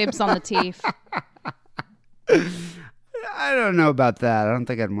 Mine. Dibs on the teeth. I don't know about that. I don't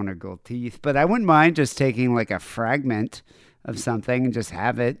think I'd want to gold teeth, but I wouldn't mind just taking like a fragment of something and just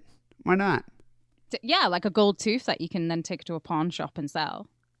have it. Why not? Yeah, like a gold tooth that you can then take to a pawn shop and sell.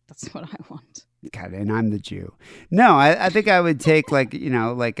 That's what I want. God, and I'm the Jew. No, I think I would take like,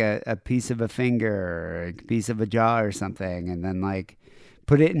 like a piece of a finger or a piece of a jaw or something and then like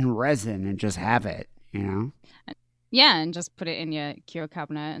put it in resin and just have it, Yeah, and just put it in your cure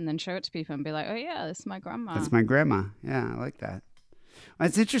cabinet and then show it to people and be like, oh yeah, this is my grandma. That's my grandma. Yeah, I like that. Well,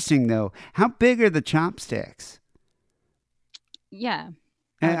 it's interesting though. How big are the chopsticks? Yeah.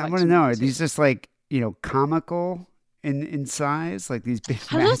 I want to know, are these just like, comical in size? Like these big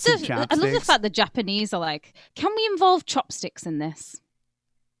massive chopsticks? I love the fact the Japanese are like, can we involve chopsticks in this?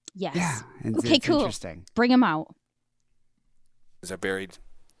 Yes. Yeah, it's cool. interesting. Bring them out. Are buried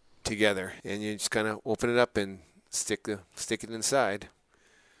together, and you just kind of open it up and stick it inside.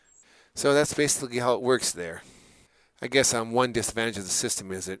 So that's basically how it works there. I guess one disadvantage of the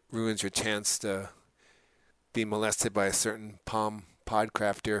system is it ruins your chance to be molested by a certain palm pod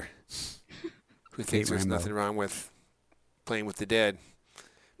crafter who thinks there's Rainbow. nothing wrong with playing with the dead.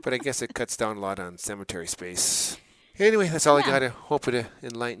 But I guess it cuts down a lot on cemetery space. Anyway, that's all I got. I hope to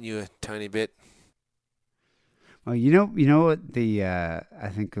enlighten you a tiny bit. Well, you know what I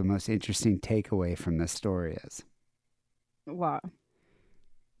think the most interesting takeaway from this story is? What?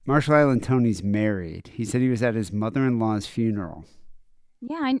 Marshall Island Tony's married. He said he was at his mother-in-law's funeral.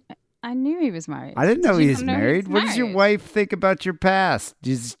 Yeah, I knew he was married. I didn't know Did he you was not know married. What does your married? wife think about your past?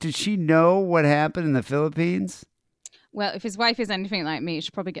 Does she know what happened in the Philippines? Well, if his wife is anything like me,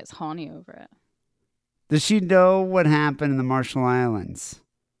 she probably gets horny over it. Does she know what happened in the Marshall Islands?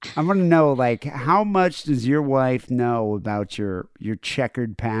 I want to know, like, how much does your wife know about your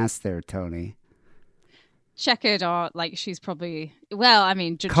checkered past there, Tony? Checkered, or like she's probably, well, I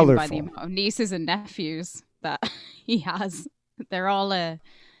mean, judging by the Colourful. amount of nieces and nephews that he has, they're all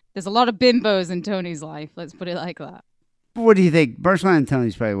there's a lot of bimbos in Tony's life. Let's put it like that. What do you think? Marshall Island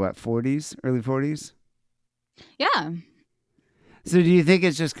Tony's probably, what, 40s? Early 40s? Yeah. So do you think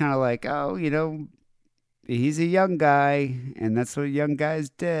it's just kind of like, oh, he's a young guy, and that's what young guys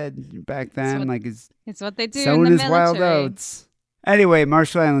did back then, It's what they do in sowing the his wild military. oats. Anyway,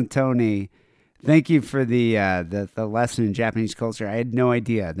 Marshall Island Tony, thank you for the lesson in Japanese culture. I had no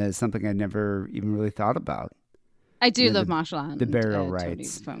idea. That is something I never even really thought about. I do Yeah, love the- Marshall Island. The burial Tony's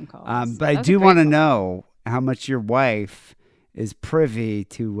rites. phone calls. But That I was a do great want to call. know how much your wife is privy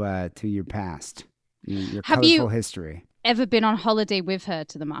to your past, your Have you- colorful history. Ever been on holiday with her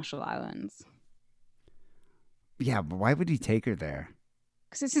to the Marshall Islands? Yeah, but why would he take her there?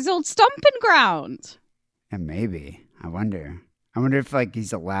 Because it's his old stomping ground. And maybe. I wonder if like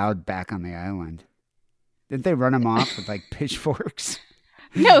he's allowed back on the island. Didn't they run him off with like pitchforks?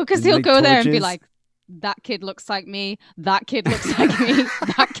 No, because And, he'll like, go there and be torches? like, that kid looks like me. That kid looks like me.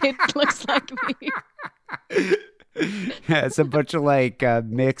 That kid looks like me. Yeah, it's a bunch of like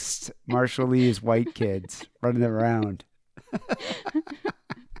mixed Marshallese white kids running around.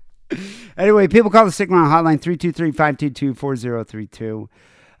 Anyway, people call the Stick Around hotline 323-522-4032.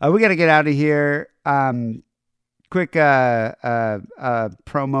 We got to get out of here. Quick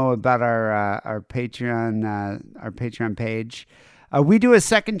promo about our Patreon page. We do a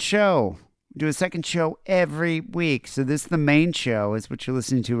second show. We do a second show every week. So this is the main show, is what you're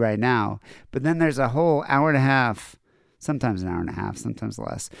listening to right now. But then there's a whole hour and a half, sometimes an hour and a half, sometimes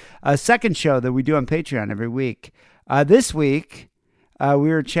less. A second show that we do on Patreon every week. This week, we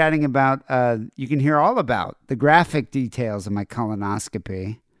were chatting about, you can hear all about the graphic details of my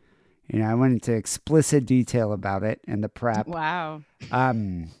colonoscopy. I went into explicit detail about it and the prep. Wow.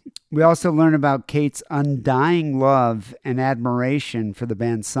 We also learn about Kate's undying love and admiration for the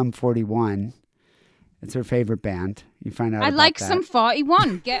band Sum 41. It's her favorite band. You find out I about like that. Sum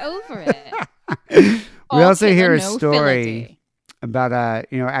 41. Get over it. We All also killer, hear a no story fillety. about,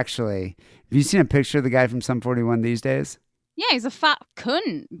 actually, have you seen a picture of the guy from Sum 41 these days? Yeah, he's a fat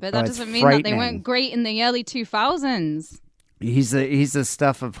cunt, but Oh, that it's doesn't mean that they frightening. weren't great in the early 2000s. He's the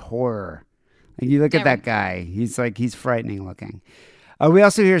stuff of horror. Like, you look Yeah, at that right. guy, he's frightening looking. We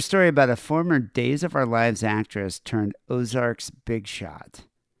also hear a story about a former Days of Our Lives actress turned Ozark's big shot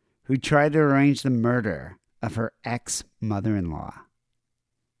who tried to arrange the murder of her ex-mother-in-law.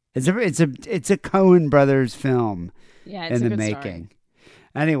 It's a Coen Brothers film Yeah, it's in a the good making. story.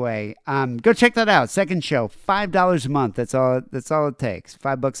 Anyway, go check that out. Second show, $5 a month. That's all it takes.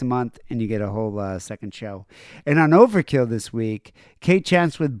 $5 a month, and you get a whole second show. And on Overkill this week, Kate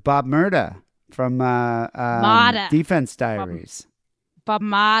chats with Bob Murda from Murda. Defense Diaries. Bob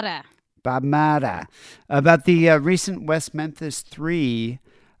Marta. Bob Murda, about the recent West Memphis 3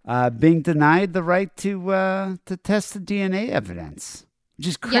 being denied the right to test the DNA evidence, which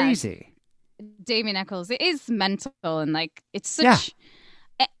is crazy. Damien Eccles. It is mental, and like it's such. Yeah.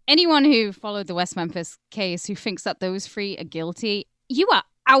 Anyone who followed the West Memphis case who thinks that those three are guilty, you are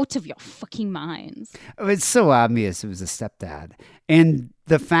out of your fucking minds. It's so obvious it was a stepdad. And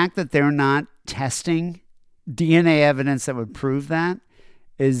the fact that they're not testing DNA evidence that would prove that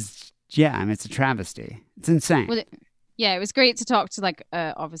is, it's a travesty. It's insane. Well, it was great to talk to like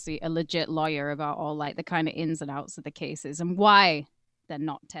obviously a legit lawyer about all like the kind of ins and outs of the cases and why they're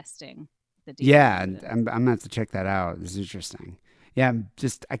not testing the DNA. Yeah, and evidence. I'm gonna have to check that out. This is interesting. Yeah,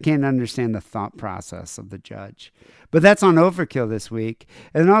 I can't understand the thought process of the judge. But that's on Overkill this week.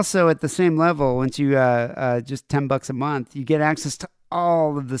 And also at the same level, once you just $10 a month, you get access to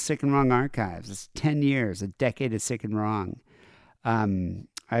all of the Sick and Wrong archives. It's 10 years, a decade of Sick and Wrong.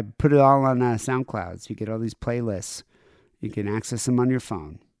 I put it all on SoundCloud, so you get all these playlists. You can access them on your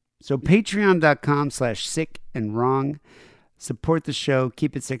phone. So patreon.com/sick and wrong. Support the show.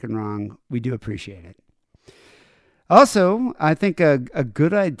 Keep it sick and wrong. We do appreciate it. Also, I think a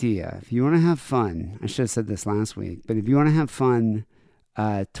good idea, if you want to have fun, I should have said this last week, but if you want to have fun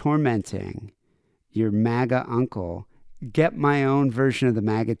tormenting your MAGA uncle, get my own version of the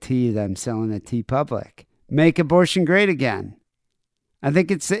MAGA tea that I'm selling at TeePublic. Make abortion great again. I think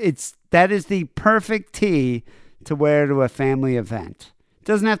that is the perfect tea to wear to a family event. It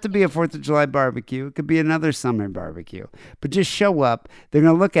doesn't have to be a 4th of July barbecue. It could be another summer barbecue. But just show up. They're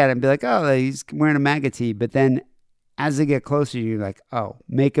going to look at it and be like, oh, he's wearing a MAGA tee. But then as they get closer, you're like, oh,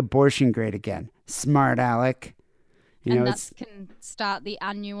 make abortion great again. Smart Alec. And that can start the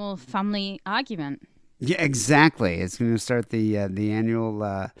annual family argument. Yeah, exactly. It's going to start the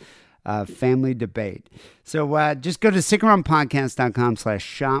annual family debate. So just go to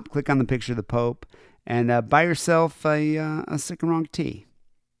sickaroundpodcast.com/shop. Click on the picture of the Pope and buy yourself a Sick and Wrong tee.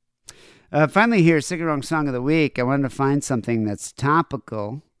 Finally, here, Sick and Wrong Song of the Week. I wanted to find something that's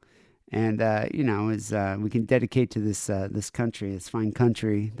topical and, we can dedicate to this country, this fine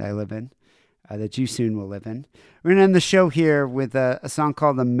country that I live in, that you soon will live in. We're going to end the show here with a song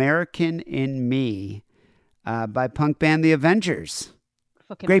called American in Me by punk band The Avengers.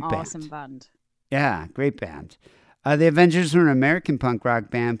 Fucking great awesome band. Yeah, great band. The Avengers were an American punk rock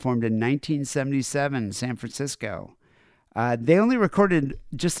band formed in 1977 in San Francisco. They only recorded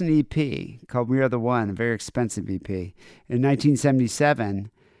just an EP called We Are the One, a very expensive EP, in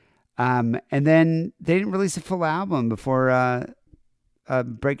 1977. And then they didn't release a full album before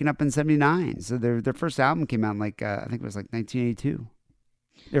breaking up in 79. So their first album came out in I think it was 1982.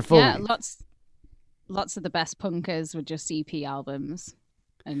 They're full length. Lots of the best punkers were just EP albums,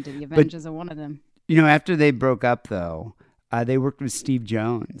 and The Avengers are one of them. After they broke up, though, they worked with Steve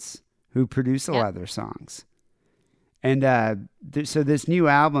Jones, who produced a lot of their songs. And so this new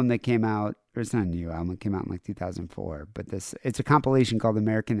album that came out, or it's not a new album, it came out in 2004, but it's a compilation called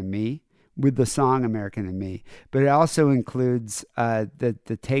American in Me, with the song American in Me. But it also includes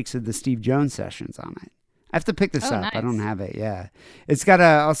the takes of the Steve Jones sessions on it. I have to pick this up. Nice. I don't have it. Yeah, it's got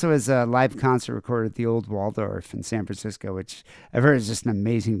also has a live concert recorded at the Old Waldorf in San Francisco, which I've heard is just an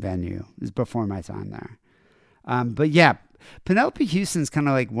amazing venue. It was before my time there. But yeah, Penelope Houston's kind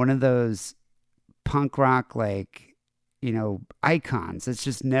of like one of those punk rock icons that's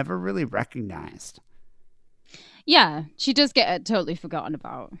just never really recognized. Yeah, she does get totally forgotten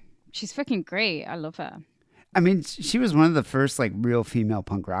about. She's freaking great. I love her. I mean, she was one of the first real female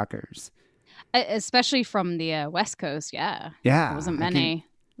punk rockers. Especially from the West Coast, yeah. Yeah. There wasn't many.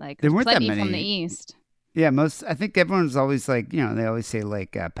 There weren't plenty that many. from the East. Yeah, I think everyone's always they always say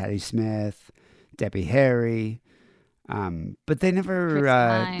Patti Smith, Debbie Harry, but they never... Chrissie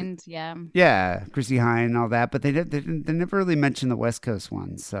Hynde, yeah. Yeah, Chrissie Hynde and all that, but they never really mentioned the West Coast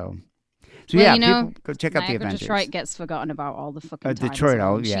ones, so... people go check out the Avengers. Detroit gets forgotten about all the fucking time. Detroit's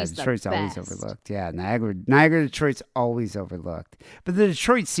always overlooked. Yeah, Niagara, Detroit's always overlooked. But the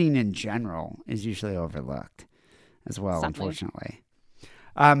Detroit scene in general is usually overlooked as well, sadly. Unfortunately.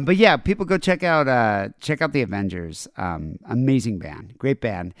 But yeah, people go check out the Avengers. Amazing band, great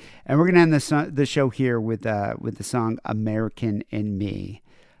band. And we're gonna end the show here with the song "American in Me."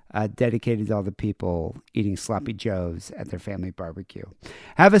 Dedicated to all the people eating sloppy joes at their family barbecue.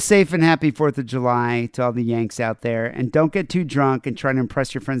 Have a safe and happy 4th of July to all the Yanks out there. And don't get too drunk and try to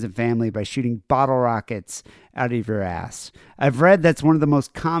impress your friends and family by shooting bottle rockets out of your ass. I've read that's one of the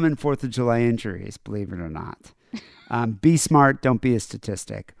most common 4th of July injuries, believe it or not. Be smart, don't be a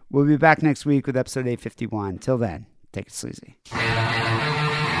statistic. We'll be back next week with episode 851. Till then, take it sleazy.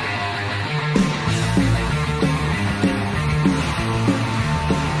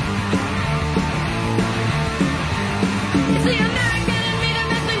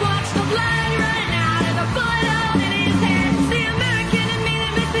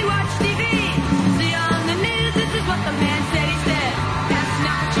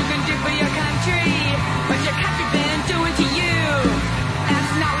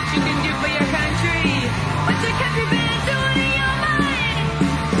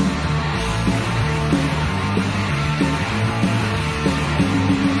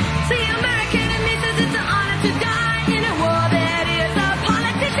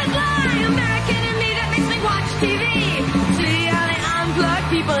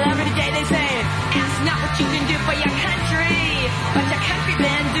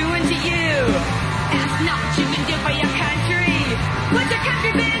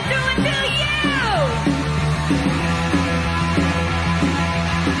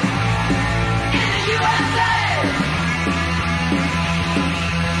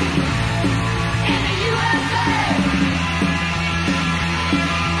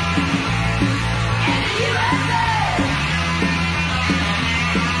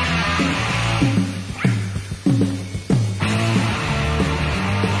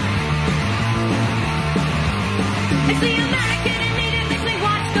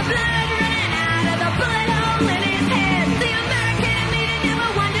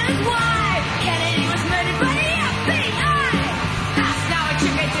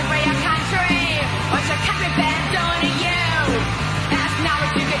 Band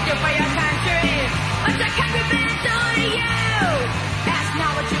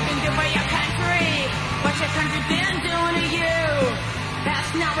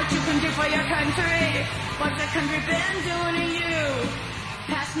country been doing to you?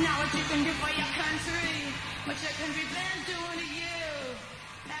 That's not what you can do for your country. What your country been doing to you?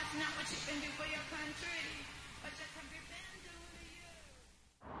 That's not what you can do for your country. What your country been doing to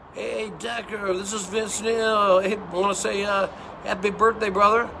you? Hey, Decker, this is Vince Neil. Hey, I want to say happy birthday,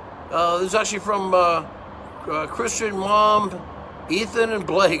 brother. This is actually from Christian, Mom, Ethan, and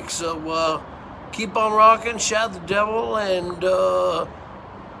Blake. So keep on rocking, shout the devil, and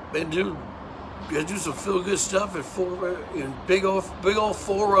do some feel good stuff in big old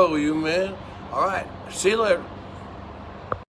 4-0, you man. All right, see you later.